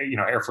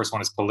 Air Force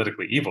One is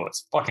politically evil.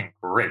 It's fucking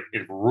great.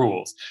 It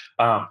rules.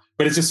 But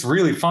it's just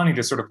really funny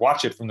to sort of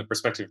watch it from the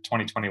perspective of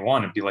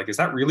 2021 and be like, is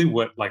that really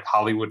what like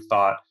Hollywood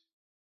thought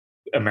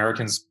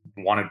Americans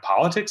wanted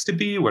politics to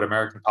be? What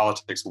American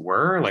politics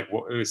were? Like,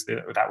 was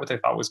that what they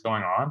thought was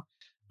going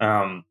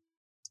on?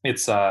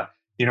 It's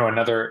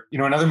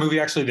another movie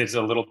actually that's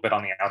a little bit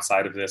on the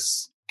outside of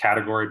this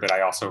category, but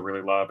I also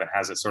really love, and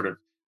has this sort of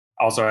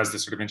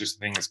interesting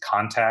thing, is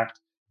Contact,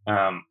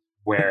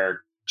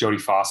 where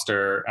Jodie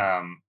Foster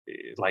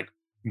like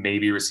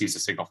maybe receives a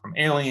signal from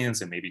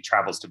aliens and maybe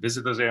travels to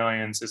visit those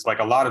aliens. It's like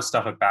a lot of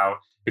stuff about,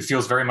 it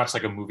feels very much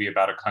like a movie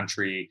about a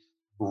country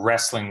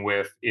wrestling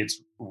with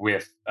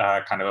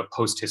kind of a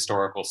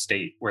post-historical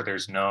state where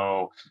there's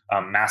no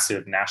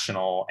massive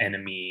national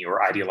enemy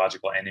or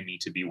ideological enemy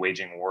to be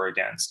waging war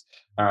against.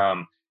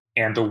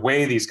 And the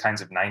way these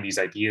kinds of 90s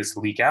ideas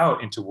leak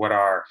out into what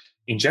are,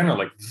 in general,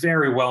 like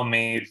very well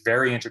made,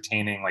 very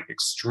entertaining, like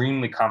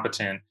extremely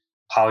competent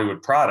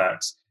Hollywood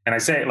products. And I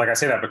say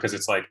that because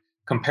it's like,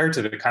 compared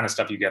to the kind of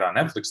stuff you get on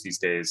Netflix these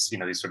days,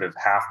 these sort of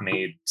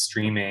half-made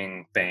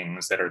streaming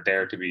things that are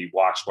there to be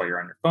watched while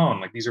you're on your phone,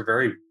 like these are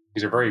very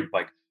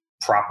like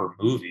proper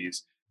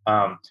movies.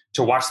 To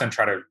watch them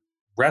try to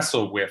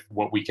wrestle with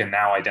what we can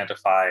now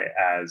identify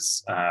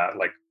as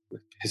like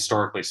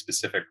historically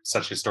specific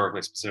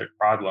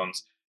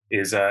problems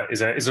is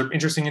an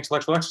interesting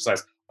intellectual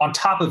exercise, on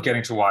top of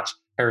getting to watch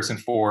Harrison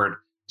Ford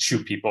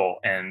shoot people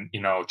and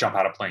jump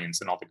out of planes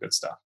and all the good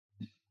stuff.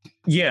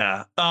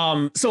 Yeah.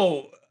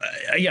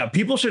 Yeah,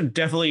 people should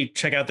definitely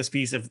check out this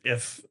piece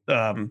if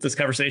this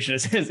conversation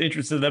is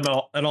interested them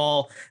at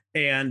all.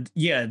 And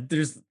yeah,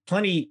 there's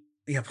plenty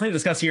to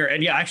discuss here.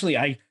 And yeah, actually,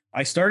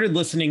 I started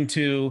listening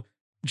to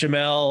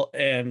Jamel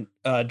and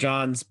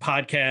John's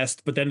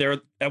podcast, but then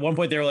at one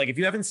point they were like, if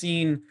you haven't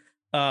seen,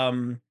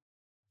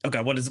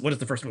 what is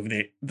the first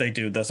movie they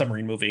do, the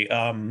submarine movie?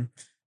 Hunt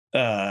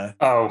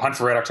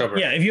for Red October.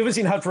 Yeah, if you haven't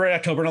seen Hunt for Red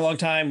October in a long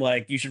time,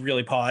 like you should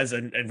really pause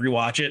and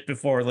rewatch it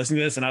before listening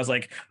to this. And I was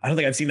like, I don't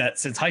think I've seen that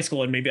since high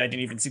school, and maybe I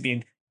didn't even see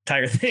the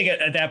entire thing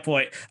at that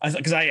point,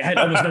 because I had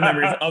almost no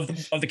memory of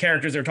the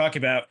characters they're talking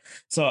about.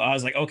 So I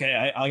was like,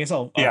 okay, I guess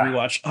I'll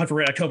rewatch Hunt for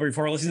Red October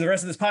before I listen to the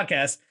rest of this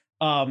podcast.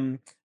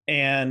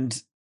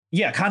 And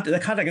yeah, the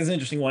Contact is an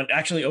interesting one.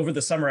 Actually, over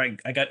the summer,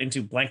 I got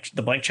into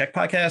the Blank Check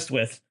podcast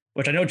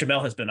which I know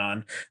Jamel has been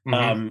on,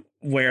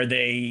 where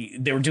they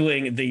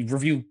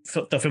review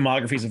the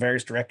filmographies of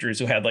various directors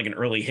who had like an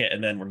early hit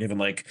and then were given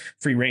like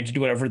free reign to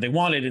do whatever they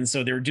wanted. And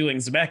so they were doing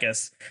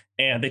Zemeckis,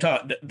 and they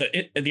taught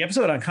the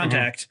episode on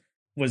Contact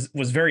was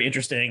very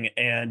interesting,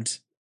 and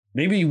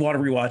maybe you want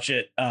to rewatch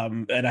it.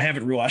 And I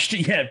haven't rewatched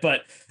it yet,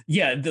 but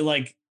yeah,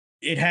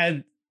 it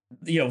had,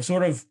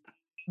 sort of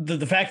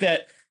the fact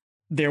that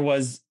there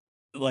was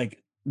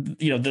like,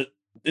 in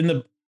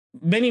the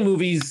many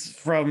movies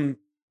from,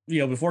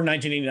 before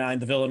 1989,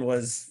 the villain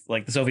was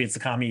like the Soviets, the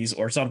commies,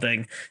 or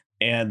something.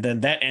 And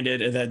then that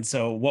ended. And then,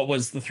 so what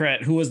was the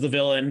threat? Who was the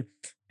villain?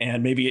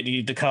 And maybe it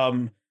needed to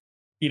come,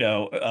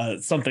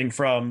 something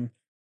from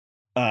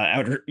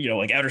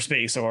outer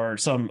space, or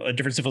a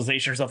different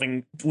civilization or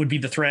something would be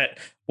the threat.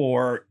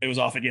 Or it was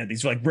often,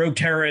 these like rogue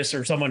terrorists,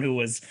 or someone who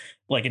was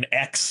like an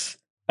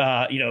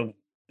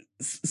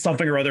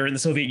something or other in the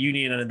Soviet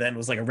Union, and then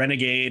was like a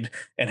renegade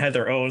and had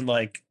their own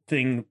like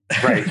thing,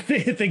 right.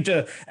 thing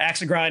to axe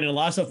to grind, and a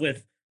lot of stuff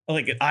with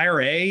like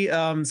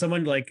Aryeh,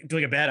 someone like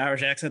doing a bad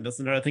Irish accent. That's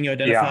another thing you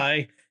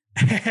identify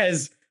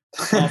as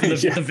the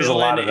villain. There's a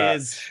lot of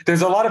that.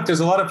 There's a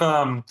lot of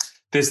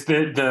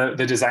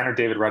the designer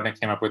David Rudnick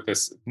came up with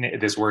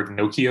this word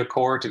Nokia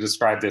core to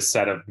describe this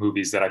set of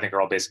movies that I think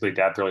are all basically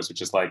dad thrillers,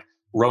 which is like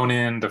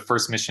Ronin, The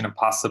First Mission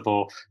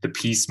Impossible, The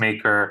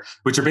Peacemaker,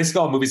 which are basically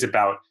all movies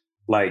about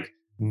like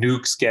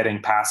nukes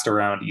getting passed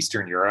around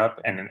Eastern Europe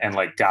and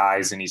like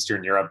guys in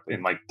Eastern Europe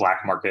in like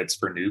black markets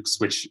for nukes,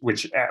 which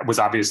was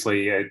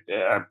obviously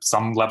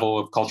some level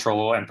of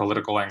cultural and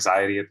political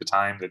anxiety at the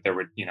time, that there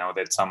would,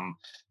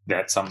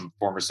 that some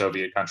former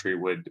Soviet country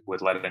would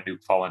let a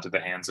nuke fall into the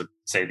hands of,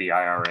 say, the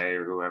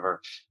IRA or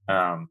whoever.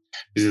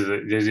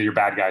 These are your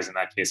bad guys in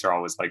that case are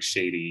always like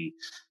shady,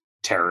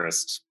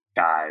 terrorist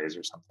guys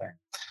or something.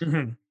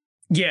 Mm-hmm.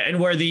 Yeah, and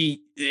where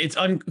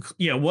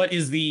what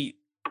is the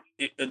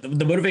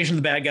motivation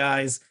of the bad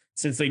guys,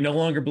 since they no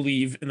longer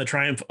believe in the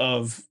triumph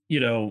of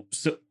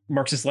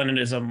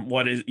Marxist-Leninism?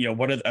 What is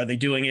are they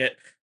doing it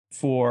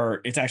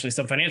for? It's actually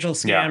some financial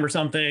scam or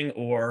something,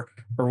 or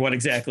what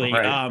exactly?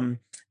 Right.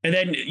 And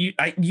then you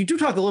do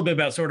talk a little bit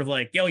about sort of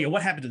like,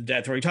 what happened to the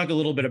death, or you talk a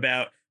little bit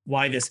about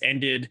why this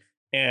ended,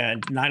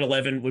 and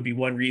 9/11 would be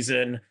one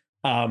reason,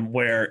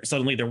 where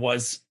suddenly there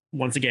was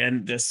once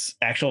again this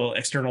actual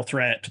external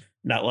threat,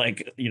 not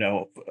like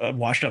a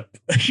washed up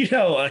a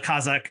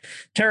Kazakh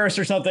terrorist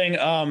or something.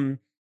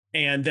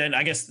 And then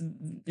I guess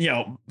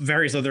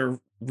various other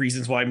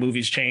reasons why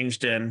movies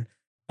changed, and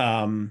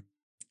so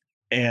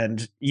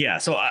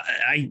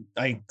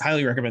I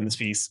highly recommend this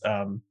piece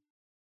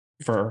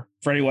for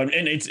anyone.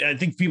 And I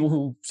think people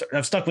who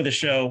have stuck with the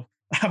show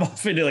have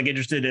often like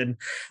interested in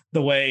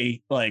the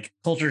way like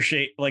culture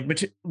shape, like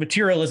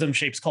materialism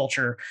shapes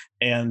culture,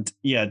 and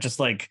just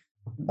like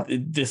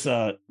this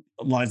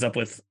lines up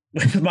with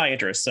my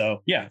interest.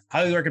 So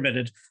highly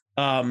recommended.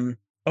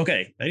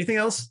 Okay, anything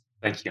else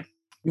Thank you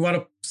want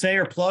to say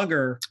or plug?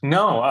 Or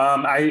no,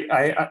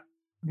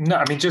 no,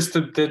 I mean, just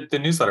the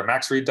newsletter,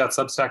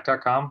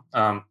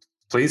 maxread.substack.com.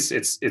 Please,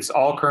 it's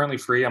all currently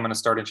free. I'm going to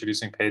start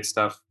introducing paid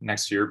stuff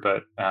next year,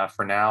 but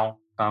for now,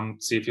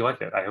 see if you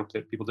like it. I hope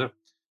that people do.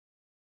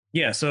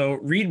 Yeah, so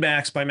Read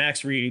Max by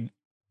Max Read,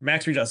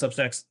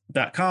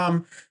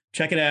 maxread.substack.com.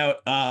 Check it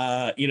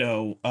out.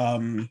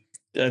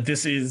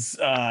 This is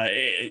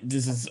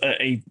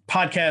a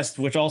podcast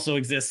which also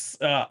exists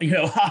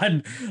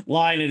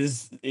online. It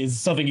is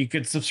something you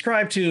could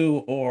subscribe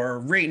to or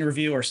rate and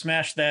review or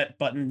smash that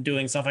button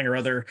doing something or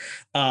other,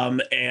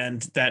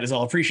 and that is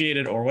all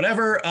appreciated or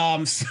whatever.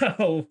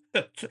 So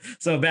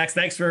Max,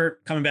 thanks for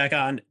coming back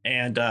on,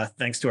 and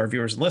thanks to our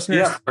viewers and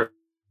listeners. Yeah.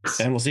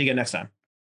 And we'll see you again next time.